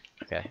recording.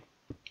 Okay.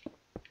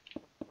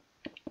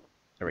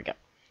 There we go.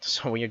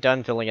 So when you're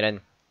done filling it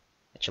in,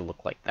 it should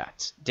look like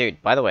that.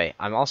 Dude, by the way,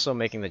 I'm also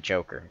making the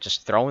Joker.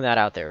 Just throwing that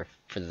out there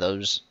for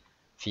those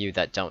of you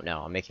that don't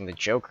know. I'm making the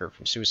Joker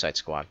from Suicide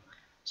Squad.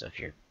 So if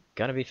you're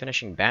gonna be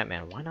finishing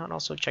Batman, why not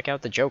also check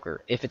out the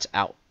Joker if it's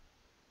out?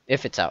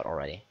 If it's out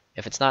already.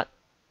 If it's not,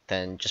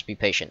 then just be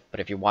patient.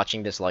 But if you're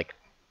watching this like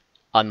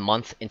a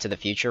month into the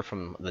future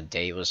from the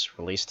day it was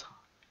released,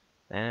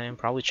 then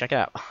probably check it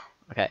out.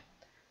 Okay.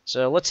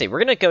 So let's see. We're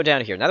gonna go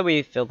down here. Now that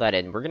we filled that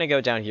in, we're gonna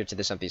go down here to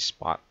this empty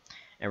spot.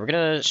 And we're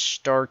going to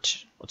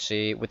start, let's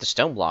see, with the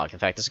stone block. In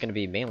fact, this is going to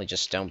be mainly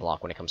just stone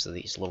block when it comes to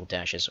these little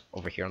dashes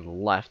over here on the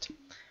left.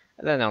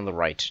 And then on the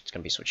right, it's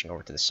going to be switching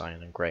over to the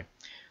cyan and gray.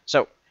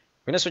 So,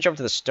 we're going to switch over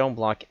to the stone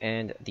block,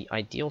 and the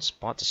ideal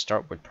spot to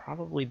start would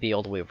probably be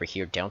all the way over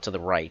here, down to the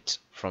right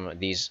from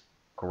these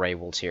gray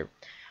wools here.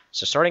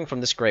 So starting from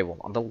this gray wool,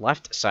 on the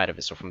left side of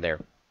it, so from there,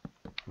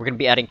 we're going to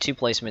be adding 2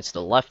 placements to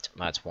the left.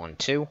 That's 1,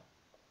 2.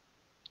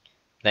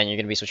 Then you're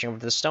going to be switching over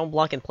to the stone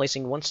block and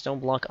placing 1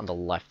 stone block on the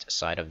left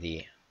side of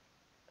the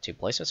 2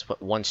 placements.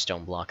 Put 1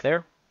 stone block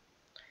there.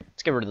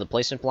 Let's get rid of the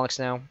placement blocks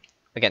now.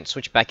 Again,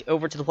 switch back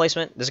over to the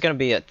placement. This is going to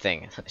be a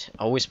thing.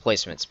 Always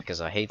placements,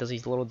 because I hate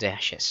these little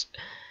dashes.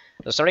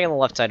 So starting on the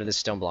left side of this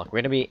stone block,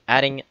 we're going to be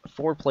adding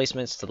 4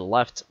 placements to the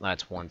left.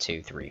 That's 1,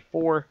 2, 3,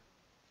 4.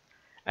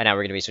 And now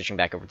we're going to be switching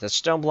back over to the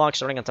stone block,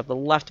 starting on top of the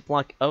left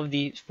block of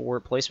the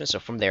 4 placements. So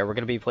from there, we're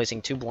going to be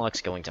placing 2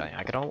 blocks going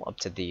diagonal up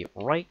to the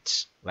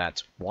right.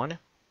 That's 1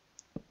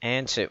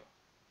 and 2.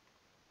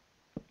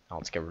 Now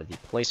let's get rid of the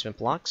placement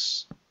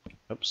blocks.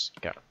 Oops,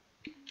 got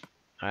it.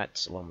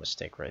 That's a little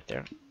mistake right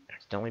there.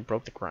 Accidentally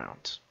broke the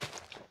ground.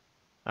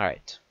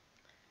 Alright.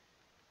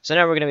 So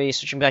now we're going to be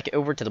switching back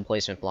over to the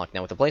placement block.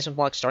 Now with the placement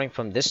block starting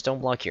from this stone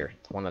block here,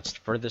 the one that's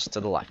furthest to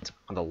the left.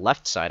 On the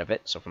left side of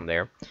it, so from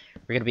there,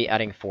 we're going to be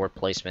adding 4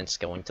 placements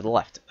going to the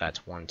left.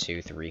 That's 1,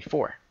 2, 3,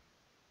 4.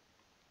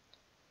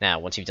 Now,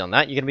 once you've done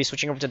that, you're going to be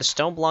switching over to the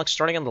stone block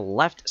starting on the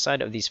left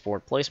side of these 4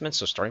 placements.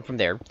 So starting from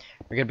there,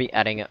 we're going to be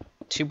adding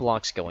 2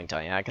 blocks going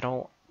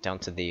diagonal down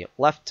to the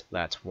left.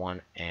 That's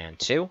 1 and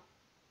 2.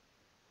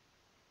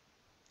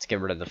 Let's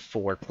get rid of the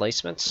 4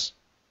 placements.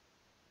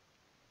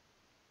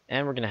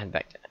 And we're going to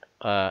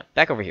head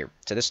back over here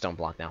to this stone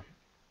block now.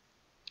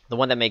 The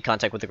one that made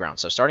contact with the ground.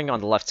 So starting on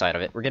the left side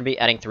of it, we're going to be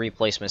adding 3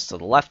 placements to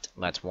the left.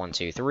 That's 1,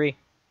 2, 3.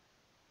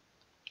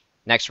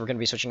 Next, we're going to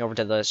be switching over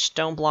to the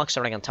stone block,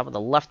 starting on top of the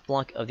left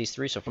block of these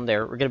 3. So from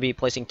there, we're going to be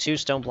placing 2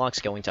 stone blocks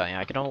going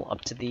diagonal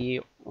up to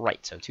the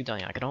right. So 2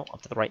 diagonal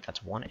up to the right.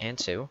 That's 1 and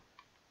 2.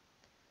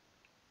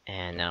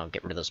 And now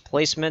get rid of those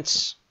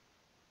placements.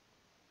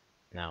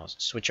 Now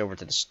switch over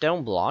to the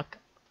stone block.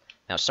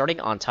 Now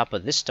starting on top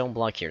of this stone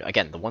block here,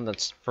 again, the one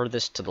that's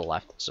furthest to the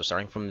left. So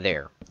starting from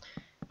there.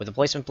 With the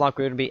placement block,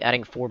 we're going to be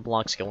adding 4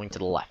 blocks going to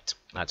the left.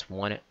 That's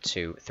 1,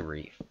 2,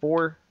 3,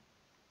 4.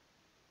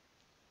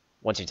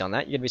 Once you've done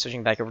that, you're going to be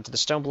switching back over to the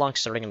stone block,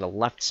 starting on the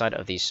left side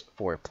of these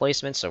 4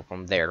 placements. So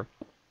from there,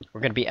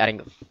 we're going to be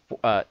adding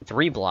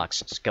 3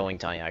 blocks going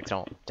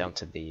diagonal down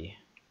to the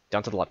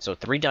left. So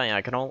 3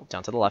 diagonal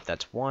down to the left.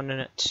 That's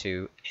 1,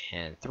 2,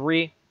 and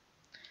 3.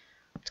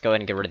 Let's go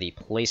ahead and get rid of the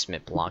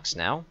placement blocks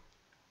now.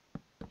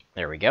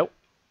 There we go.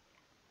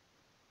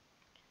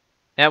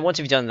 And once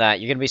you've done that,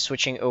 you're going to be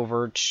switching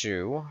over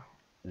to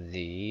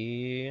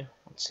the,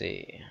 let's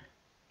see.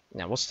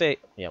 Now we'll stay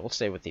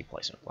with the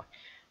placement block.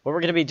 What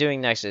we're going to be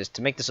doing next is,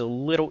 to make this a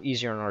little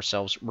easier on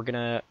ourselves, we're going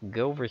to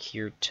go over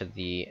here to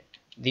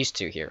these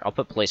 2 here. I'll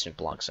put placement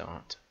blocks, so I don't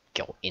have to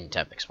go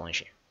in-depth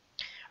explanation.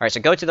 Alright, so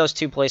go to those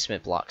 2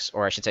 placement blocks,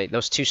 or I should say,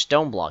 those 2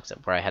 stone blocks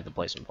where I had the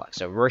placement block.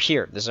 So we're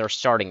here. This is our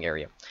starting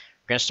area.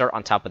 We're going to start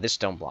on top of this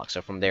stone block.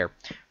 So from there,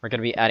 we're going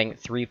to be adding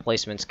 3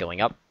 placements going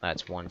up.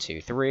 That's 1,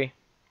 2, 3.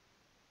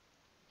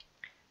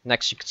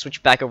 Next, you can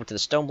switch back over to the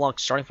stone block,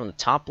 starting from the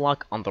top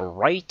block on the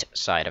right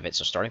side of it.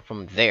 So starting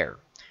from there,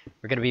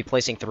 we're going to be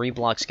placing 3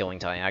 blocks going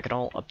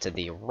diagonal up to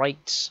the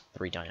right.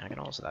 3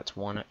 diagonal, so that's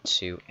 1,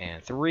 2,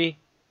 and 3.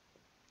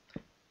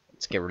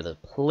 Let's get rid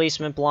of the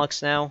placement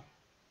blocks now.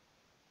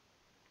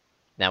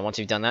 Now, once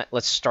you've done that,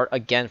 let's start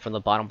again from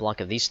the bottom block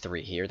of these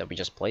 3 here that we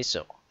just placed.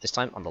 So, this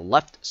time on the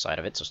left side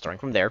of it, so starting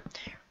from there,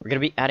 we're going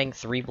to be adding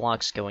 3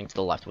 blocks going to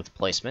the left with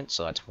placement.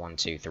 So, that's 1,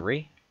 2,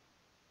 3.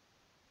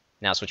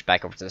 Now, switch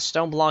back over to the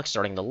stone block,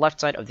 starting the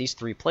left side of these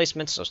 3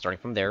 placements. So, starting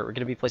from there, we're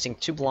going to be placing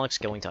 2 blocks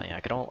going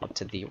diagonal up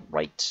to the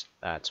right.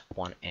 That's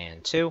 1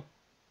 and 2.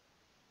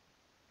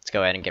 Let's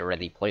go ahead and get rid of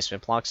the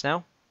placement blocks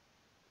now.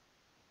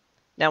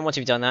 Now, once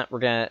you've done that, we're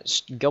going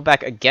to go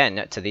back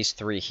again to these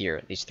 3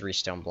 here, these 3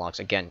 stone blocks.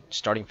 Again,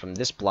 starting from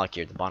this block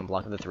here, the bottom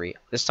block of the 3.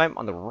 This time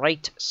on the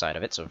right side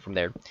of it, so from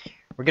there,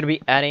 we're going to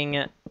be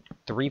adding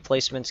 3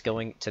 placements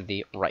going to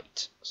the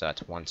right. So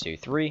that's 1, 2,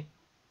 3.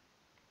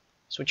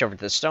 Switch over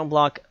to the stone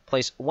block,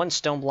 place 1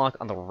 stone block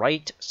on the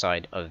right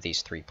side of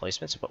these 3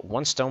 placements. So put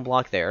 1 stone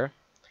block there,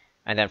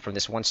 and then from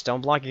this 1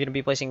 stone block, you're going to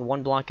be placing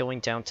 1 block going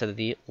down to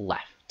the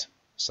left.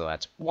 So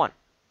that's 1.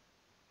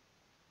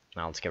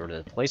 Now let's get rid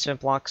of the placement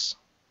blocks.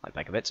 Light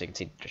back a bit so you can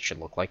see it should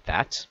look like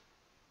that.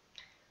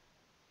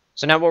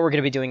 So now what we're going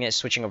to be doing is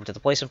switching over to the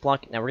placement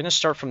block. Now we're going to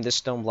start from this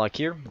stone block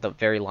here, the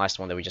very last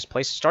one that we just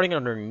placed, starting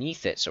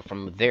underneath it. So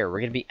from there,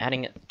 we're going to be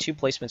adding 2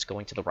 placements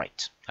going to the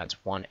right. That's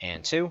 1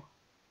 and 2.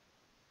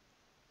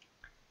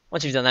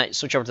 Once you've done that,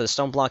 switch over to the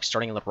stone block,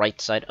 starting on the right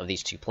side of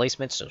these 2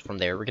 placements. So from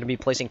there, we're going to be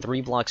placing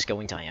 3 blocks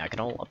going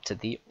diagonal up to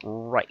the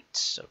right.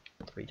 So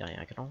 3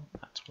 diagonal.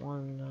 That's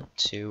 1,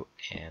 2,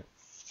 and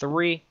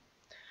 3.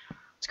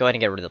 Let's go ahead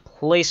and get rid of the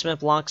placement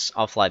blocks.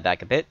 I'll fly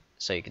back a bit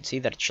so you can see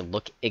that it should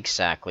look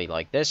exactly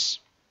like this.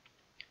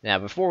 Now,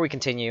 before we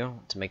continue,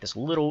 to make this a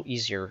little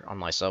easier on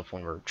myself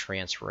when we're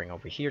transferring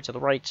over here to the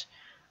right,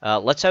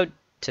 let's out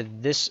to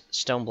this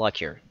stone block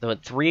here. The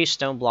 3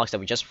 stone blocks that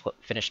we just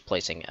finished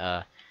placing.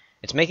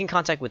 It's making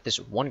contact with this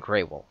 1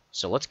 gray wool.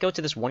 So let's go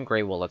to this 1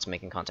 gray wool that's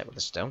making contact with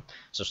the stone.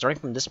 So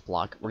starting from this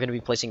block, we're going to be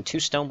placing 2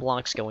 stone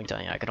blocks going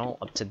diagonal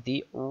up to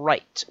the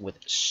right with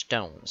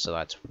stone. So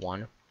that's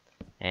 1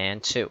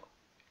 and 2.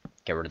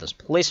 Get rid of those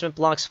placement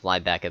blocks, fly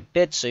back a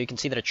bit so you can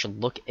see that it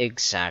should look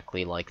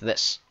exactly like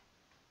this.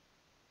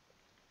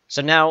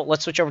 So now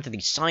let's switch over to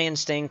the cyan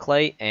stained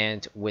clay,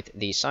 and with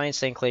the cyan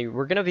stained clay,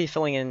 we're going to be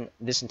filling in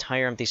this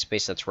entire empty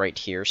space that's right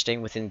here,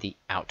 staying within the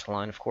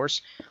outline, of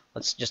course.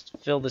 Let's just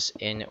fill this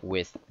in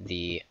with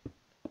the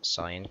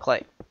cyan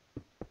clay.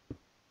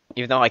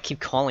 Even though I keep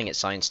calling it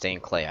cyan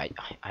stained clay,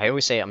 I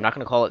always say I'm not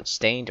going to call it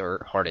stained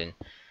or hardened,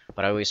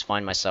 but I always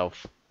find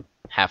myself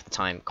half the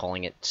time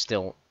calling it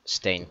still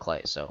stained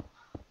clay. So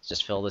let's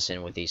just fill this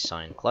in with the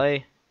cyan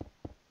clay.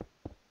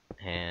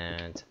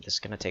 And this is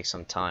going to take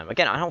some time.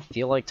 Again, I don't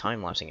feel like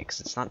time-lapsing it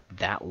because it's not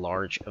that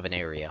large of an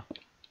area.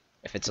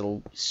 If it's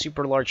a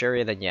super large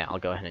area, then yeah, I'll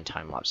go ahead and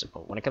time-lapse it.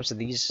 But when it comes to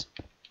these,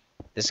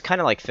 this is kind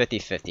of like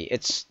 50-50.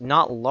 It's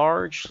not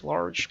large,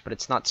 but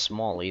it's not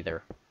small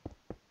either.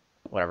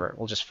 Whatever,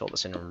 we'll just fill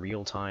this in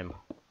real time.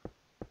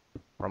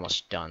 We're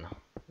almost done.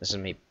 This is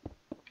me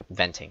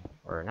venting.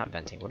 Or not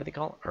venting, what do they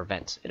call it? Or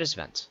vent. It is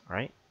vent,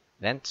 alright?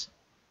 Vent.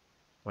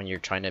 When you're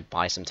trying to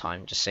buy some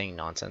time, just saying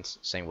nonsense,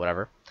 saying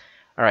whatever.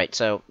 Alright,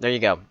 so there you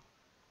go.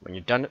 When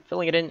you're done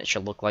filling it in, it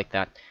should look like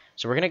that.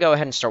 So we're going to go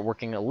ahead and start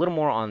working a little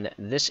more on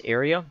this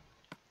area.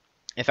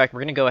 In fact,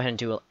 we're going to go ahead and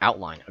do an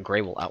outline, a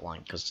gray wool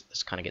outline, because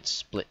this kind of gets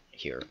split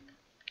here.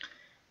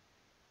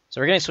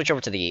 So we're going to switch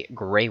over to the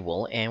gray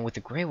wool, and with the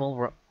gray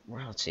wool,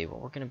 let's see what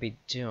we're going to be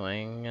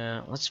doing.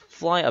 Let's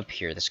fly up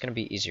here. This is going to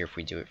be easier if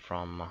we do it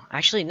from...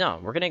 Actually, no.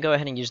 We're going to go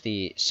ahead and use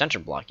the center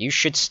block. You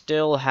should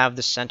still have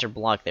the center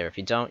block there. If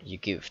you don't, you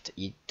goofed.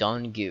 You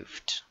done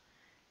goofed.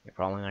 You're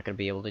probably not going to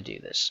be able to do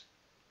this.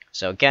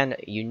 So again,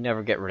 you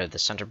never get rid of the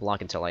center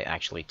block until I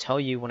actually tell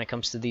you when it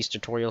comes to these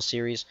tutorial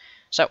series.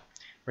 So,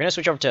 we're going to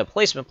switch over to a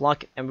placement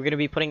block, and we're going to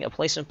be putting a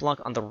placement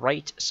block on the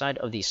right side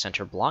of the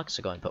center block.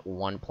 So go ahead and put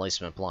 1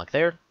 placement block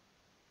there.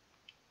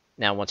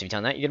 Now, once you've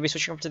done that, you're going to be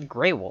switching over to the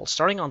gray wool.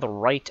 Starting on the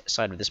right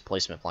side of this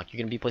placement block, you're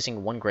going to be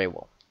placing 1 gray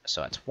wool.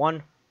 So that's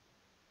 1.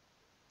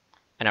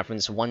 And now from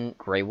this 1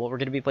 gray wool, we're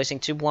going to be placing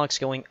 2 blocks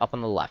going up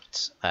on the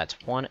left. That's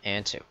 1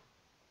 and 2.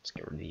 Let's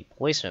get rid of the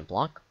placement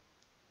block.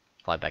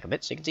 Fly back a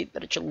bit so you can see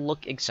that it should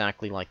look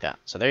exactly like that.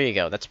 So there you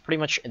go. That's pretty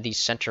much the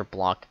center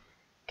block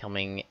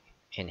coming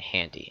in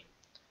handy.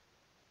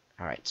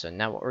 Alright, so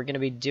now what we're going to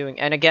be doing...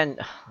 And again,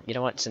 you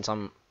know what? Since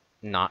I'm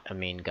not a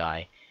main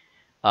guy,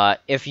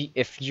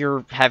 if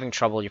you're having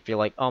trouble, you feel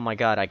like, oh my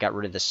god, I got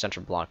rid of this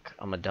center block.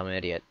 I'm a dumb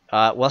idiot.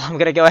 Well, I'm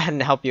going to go ahead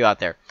and help you out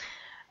there.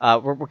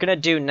 What we're going to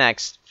do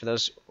next, for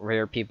those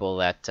rare people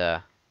that...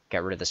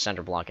 got rid of the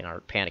center block and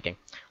are panicking.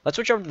 Let's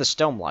switch over to the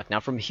stone block.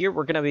 Now from here,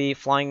 we're going to be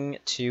flying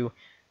to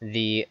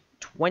the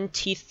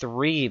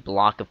 23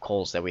 block of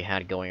coals that we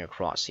had going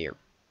across here.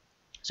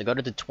 So go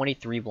to the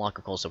 23 block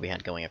of coals that we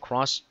had going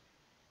across.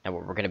 And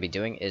what we're going to be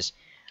doing is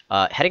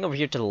heading over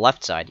here to the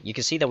left side. You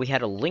can see that we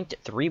had a linked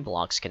 3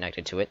 blocks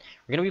connected to it.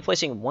 We're going to be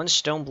placing 1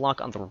 stone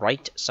block on the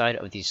right side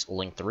of these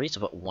linked 3.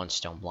 So put 1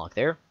 stone block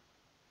there.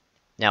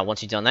 Now,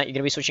 once you've done that, you're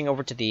going to be switching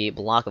over to the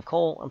block of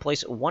coal and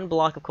place 1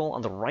 block of coal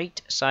on the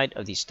right side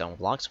of these stone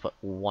blocks. Put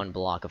 1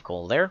 block of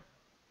coal there.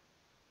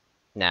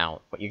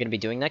 Now, what you're going to be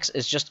doing next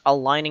is just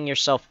aligning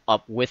yourself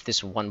up with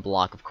this one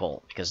block of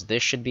coal, because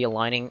this should be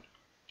aligning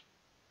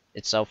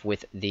itself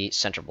with the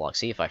center block.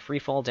 See, if I free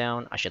fall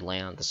down, I should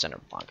land on the center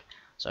block.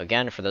 So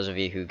again, for those of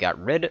you who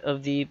got rid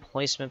of the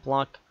placement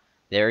block,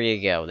 there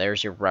you go.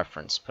 There's your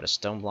reference. Put a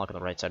stone block on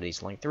the right side of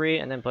these link 3,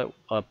 and then put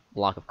a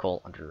block of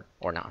coal under,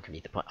 or not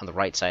underneath, on the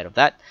right side of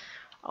that.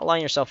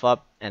 Align yourself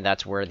up, and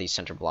that's where the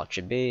center block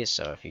should be.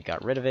 So if you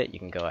got rid of it, you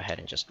can go ahead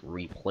and just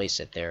replace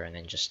it there, and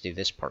then just do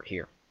this part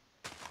here.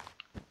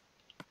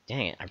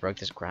 Dang it, I broke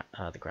this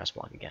the grass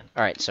block again.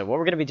 Alright, so what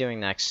we're going to be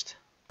doing next,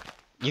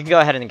 you can go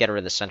ahead and get rid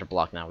of the center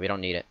block now. We don't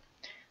need it.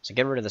 So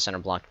get rid of the center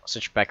block.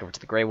 Switch back over to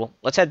the gray wool.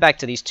 Let's head back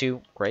to these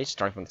 2 grays,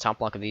 starting from the top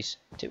block of these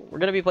 2. We're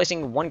going to be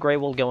placing 1 gray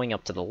wool going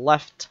up to the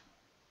left.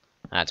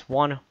 That's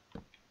 1.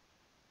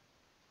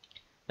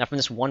 Now from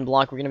this 1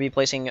 block, we're going to be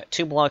placing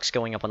 2 blocks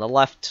going up on the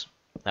left.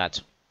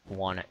 That's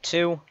 1,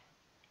 2.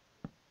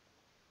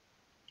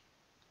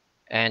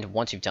 And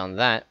once you've done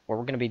that, what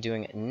we're going to be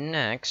doing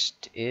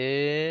next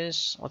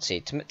is, let's see,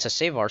 to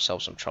save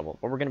ourselves some trouble,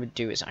 what we're going to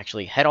do is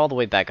actually head all the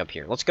way back up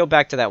here. Let's go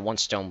back to that 1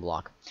 stone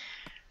block.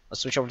 Let's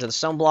switch over to the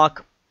stone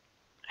block,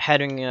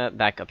 heading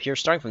back up here,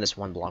 starting from this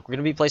 1 block. We're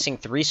going to be placing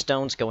 3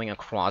 stones going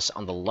across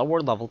on the lower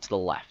level to the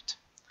left.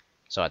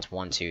 So that's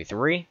 1, 2,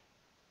 3.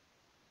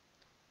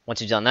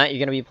 Once you've done that, you're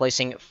going to be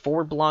placing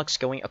 4 blocks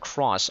going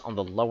across on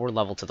the lower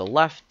level to the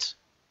left.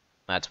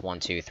 That's 1,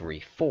 2, 3,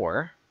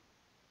 4.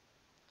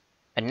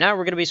 And now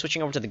we're going to be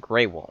switching over to the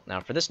gray wool.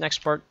 Now for this next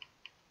part,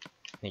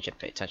 I need you to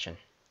pay attention.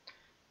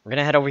 We're going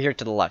to head over here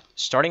to the left.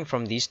 Starting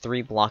from these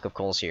 3 block of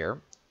coals here,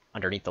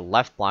 underneath the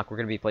left block, we're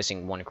going to be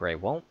placing 1 gray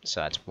wool. So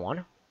that's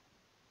 1.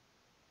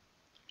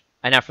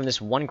 And now from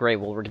this 1 gray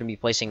wool, we're going to be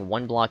placing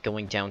 1 block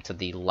going down to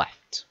the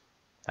left.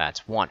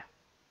 That's 1.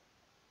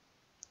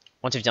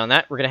 Once we've done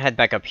that, we're going to head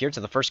back up here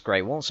to the first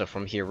gray wool. So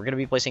from here, we're going to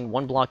be placing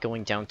 1 block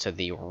going down to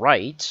the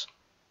right.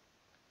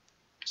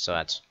 So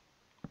that's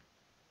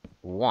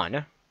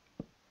 1.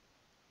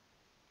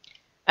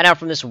 And now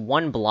from this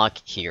 1 block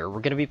here,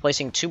 we're going to be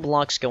placing 2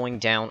 blocks going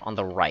down on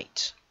the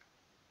right.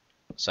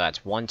 So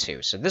that's 1,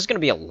 2. So this is going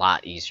to be a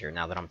lot easier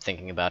now that I'm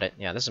thinking about it.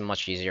 Yeah, this is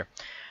much easier.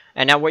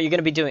 And now what you're going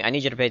to be doing, I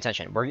need you to pay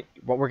attention. What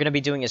we're going to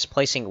be doing is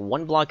placing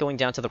 1 block going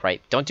down to the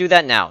right. Don't do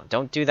that now.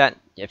 Don't do that.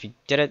 If you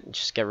did it,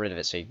 just get rid of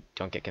it so you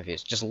don't get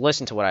confused. Just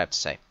listen to what I have to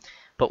say.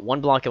 Put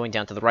 1 block going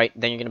down to the right.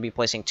 Then you're going to be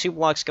placing 2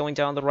 blocks going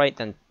down the right.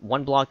 Then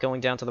 1 block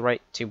going down to the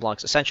right. 2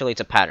 blocks. Essentially,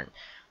 it's a pattern.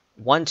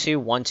 1, 2,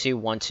 1, 2,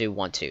 1, 2,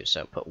 1, 2.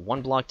 So put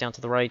 1 block down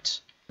to the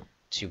right,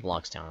 2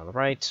 blocks down to the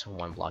right,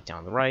 1 block down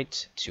to the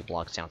right, 2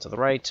 blocks down to the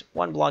right,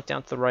 1 block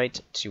down to the right,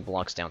 2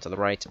 blocks down to the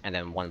right, and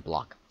then 1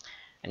 block.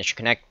 And it should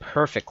connect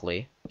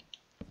perfectly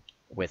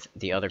with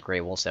the other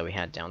gray wools that we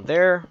had down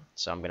there.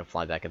 So I'm going to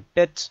fly back a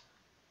bit.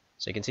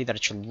 So you can see that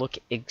it should look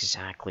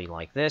exactly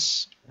like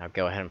this. Now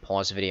go ahead and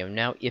pause the video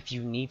now if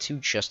you need to,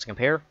 just to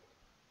compare.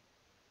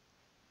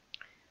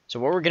 So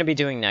what we're going to be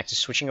doing next is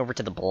switching over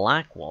to the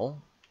black wool.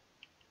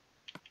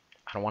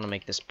 I don't want to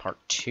make this part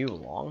too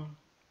long.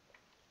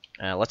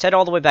 Let's head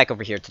all the way back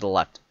over here to the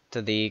left,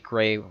 to the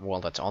gray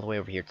wool that's all the way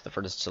over here to the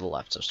furthest to the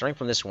left. So starting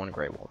from this 1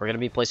 gray wool, we're going to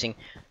be placing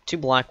 2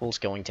 black wools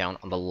going down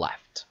on the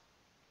left.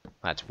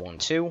 That's 1,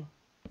 2.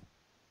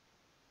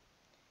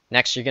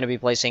 Next, you're going to be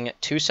placing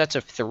 2 sets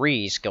of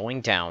 3s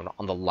going down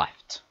on the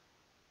left.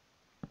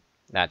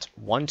 That's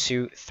 1,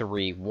 2,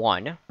 3,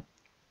 1.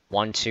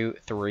 1, 2,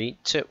 3,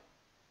 2.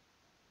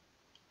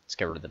 Let's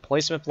get rid of the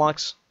placement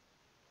blocks.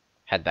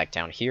 Head back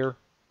down here.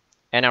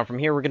 And now from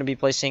here, we're going to be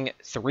placing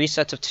 3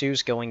 sets of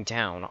 2s going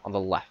down on the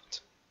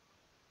left.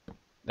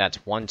 That's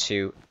 1,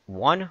 2,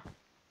 1,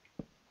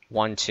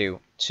 1, 2,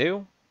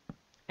 2,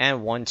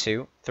 and 1,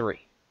 2, 3.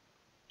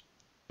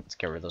 Let's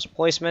get rid of those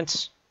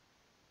placements.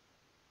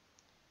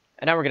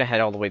 And now we're going to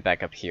head all the way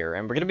back up here,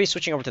 and we're going to be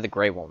switching over to the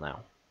gray wool now.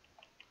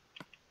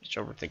 Switch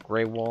over to the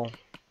gray wool.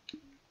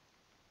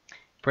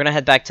 We're going to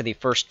head back to the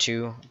first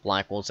 2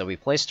 black wools that we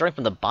placed, starting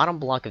from the bottom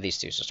block of these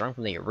 2. So starting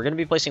from here, we're going to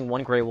be placing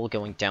 1 gray wool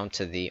going down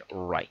to the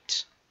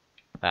right.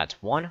 That's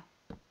 1.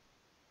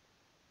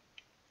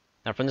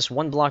 Now from this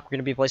 1 block, we're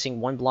going to be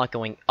placing 1 block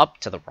going up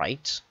to the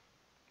right.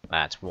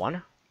 That's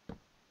 1.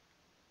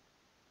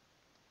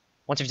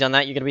 Once you've done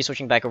that, you're going to be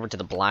switching back over to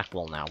the black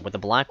wool now. With the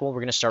black wool, we're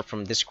going to start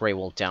from this gray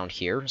wool down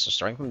here. So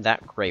starting from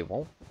that gray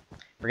wool,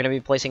 we're going to be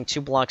placing 2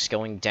 blocks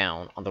going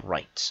down on the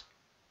right.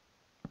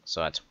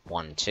 So that's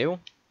 1, 2.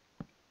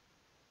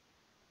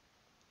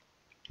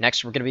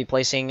 Next, we're going to be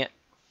placing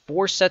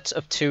 4 sets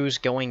of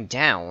 2s going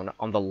down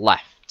on the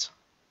left.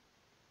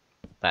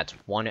 That's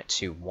 1,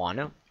 2,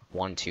 1,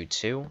 1, 2,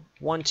 2,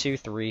 1, 2,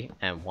 3,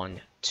 and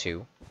 1,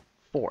 2,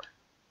 4.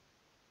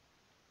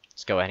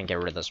 Let's go ahead and get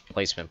rid of those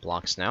placement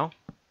blocks now.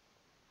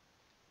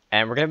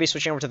 And we're going to be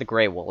switching over to the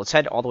gray wool. Let's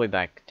head all the way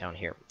back down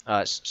here.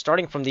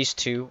 Starting from these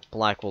 2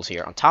 black wools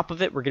here. On top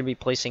of it, we're going to be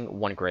placing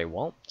 1 gray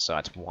wool. So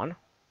that's 1.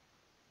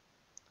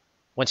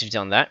 Once you've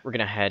done that, we're going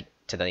to head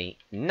to the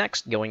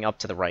next going up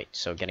to the right.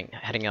 So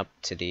heading up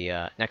to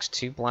the next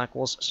 2 black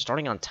wools. So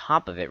starting on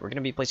top of it, we're going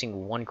to be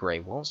placing 1 gray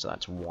wool. So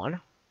that's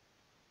 1.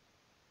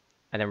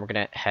 And then we're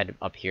going to head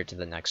up here to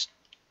the next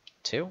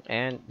 2.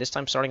 And this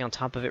time, starting on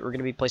top of it, we're going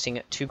to be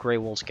placing 2 gray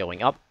walls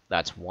going up.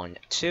 That's 1,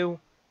 2.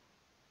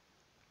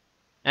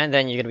 And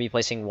then you're going to be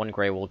placing 1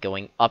 gray wall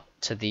going up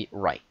to the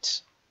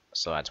right.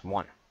 So that's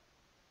 1.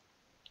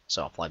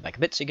 So I'll fly back a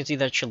bit so you can see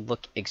that it should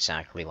look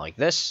exactly like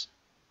this.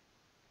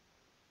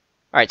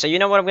 Alright, so you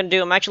know what I'm going to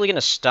do? I'm actually going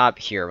to stop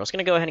here. I was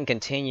going to go ahead and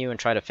continue and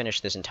try to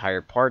finish this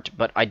entire part,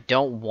 but I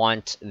don't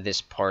want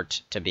this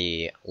part to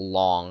be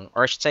long,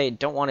 or I should say,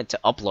 don't want it to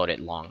upload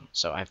it long.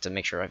 So I have to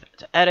make sure I have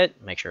to edit,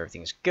 make sure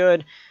everything's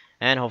good,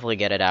 and hopefully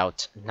get it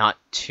out not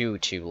too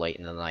late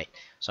in the night.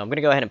 So I'm going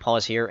to go ahead and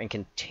pause here and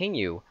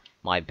continue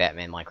my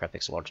Batman Minecraft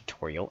Pixel Art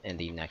tutorial in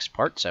the next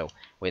part. So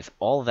with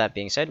all of that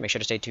being said, make sure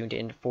to stay tuned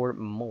in for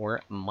more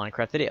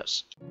Minecraft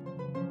videos.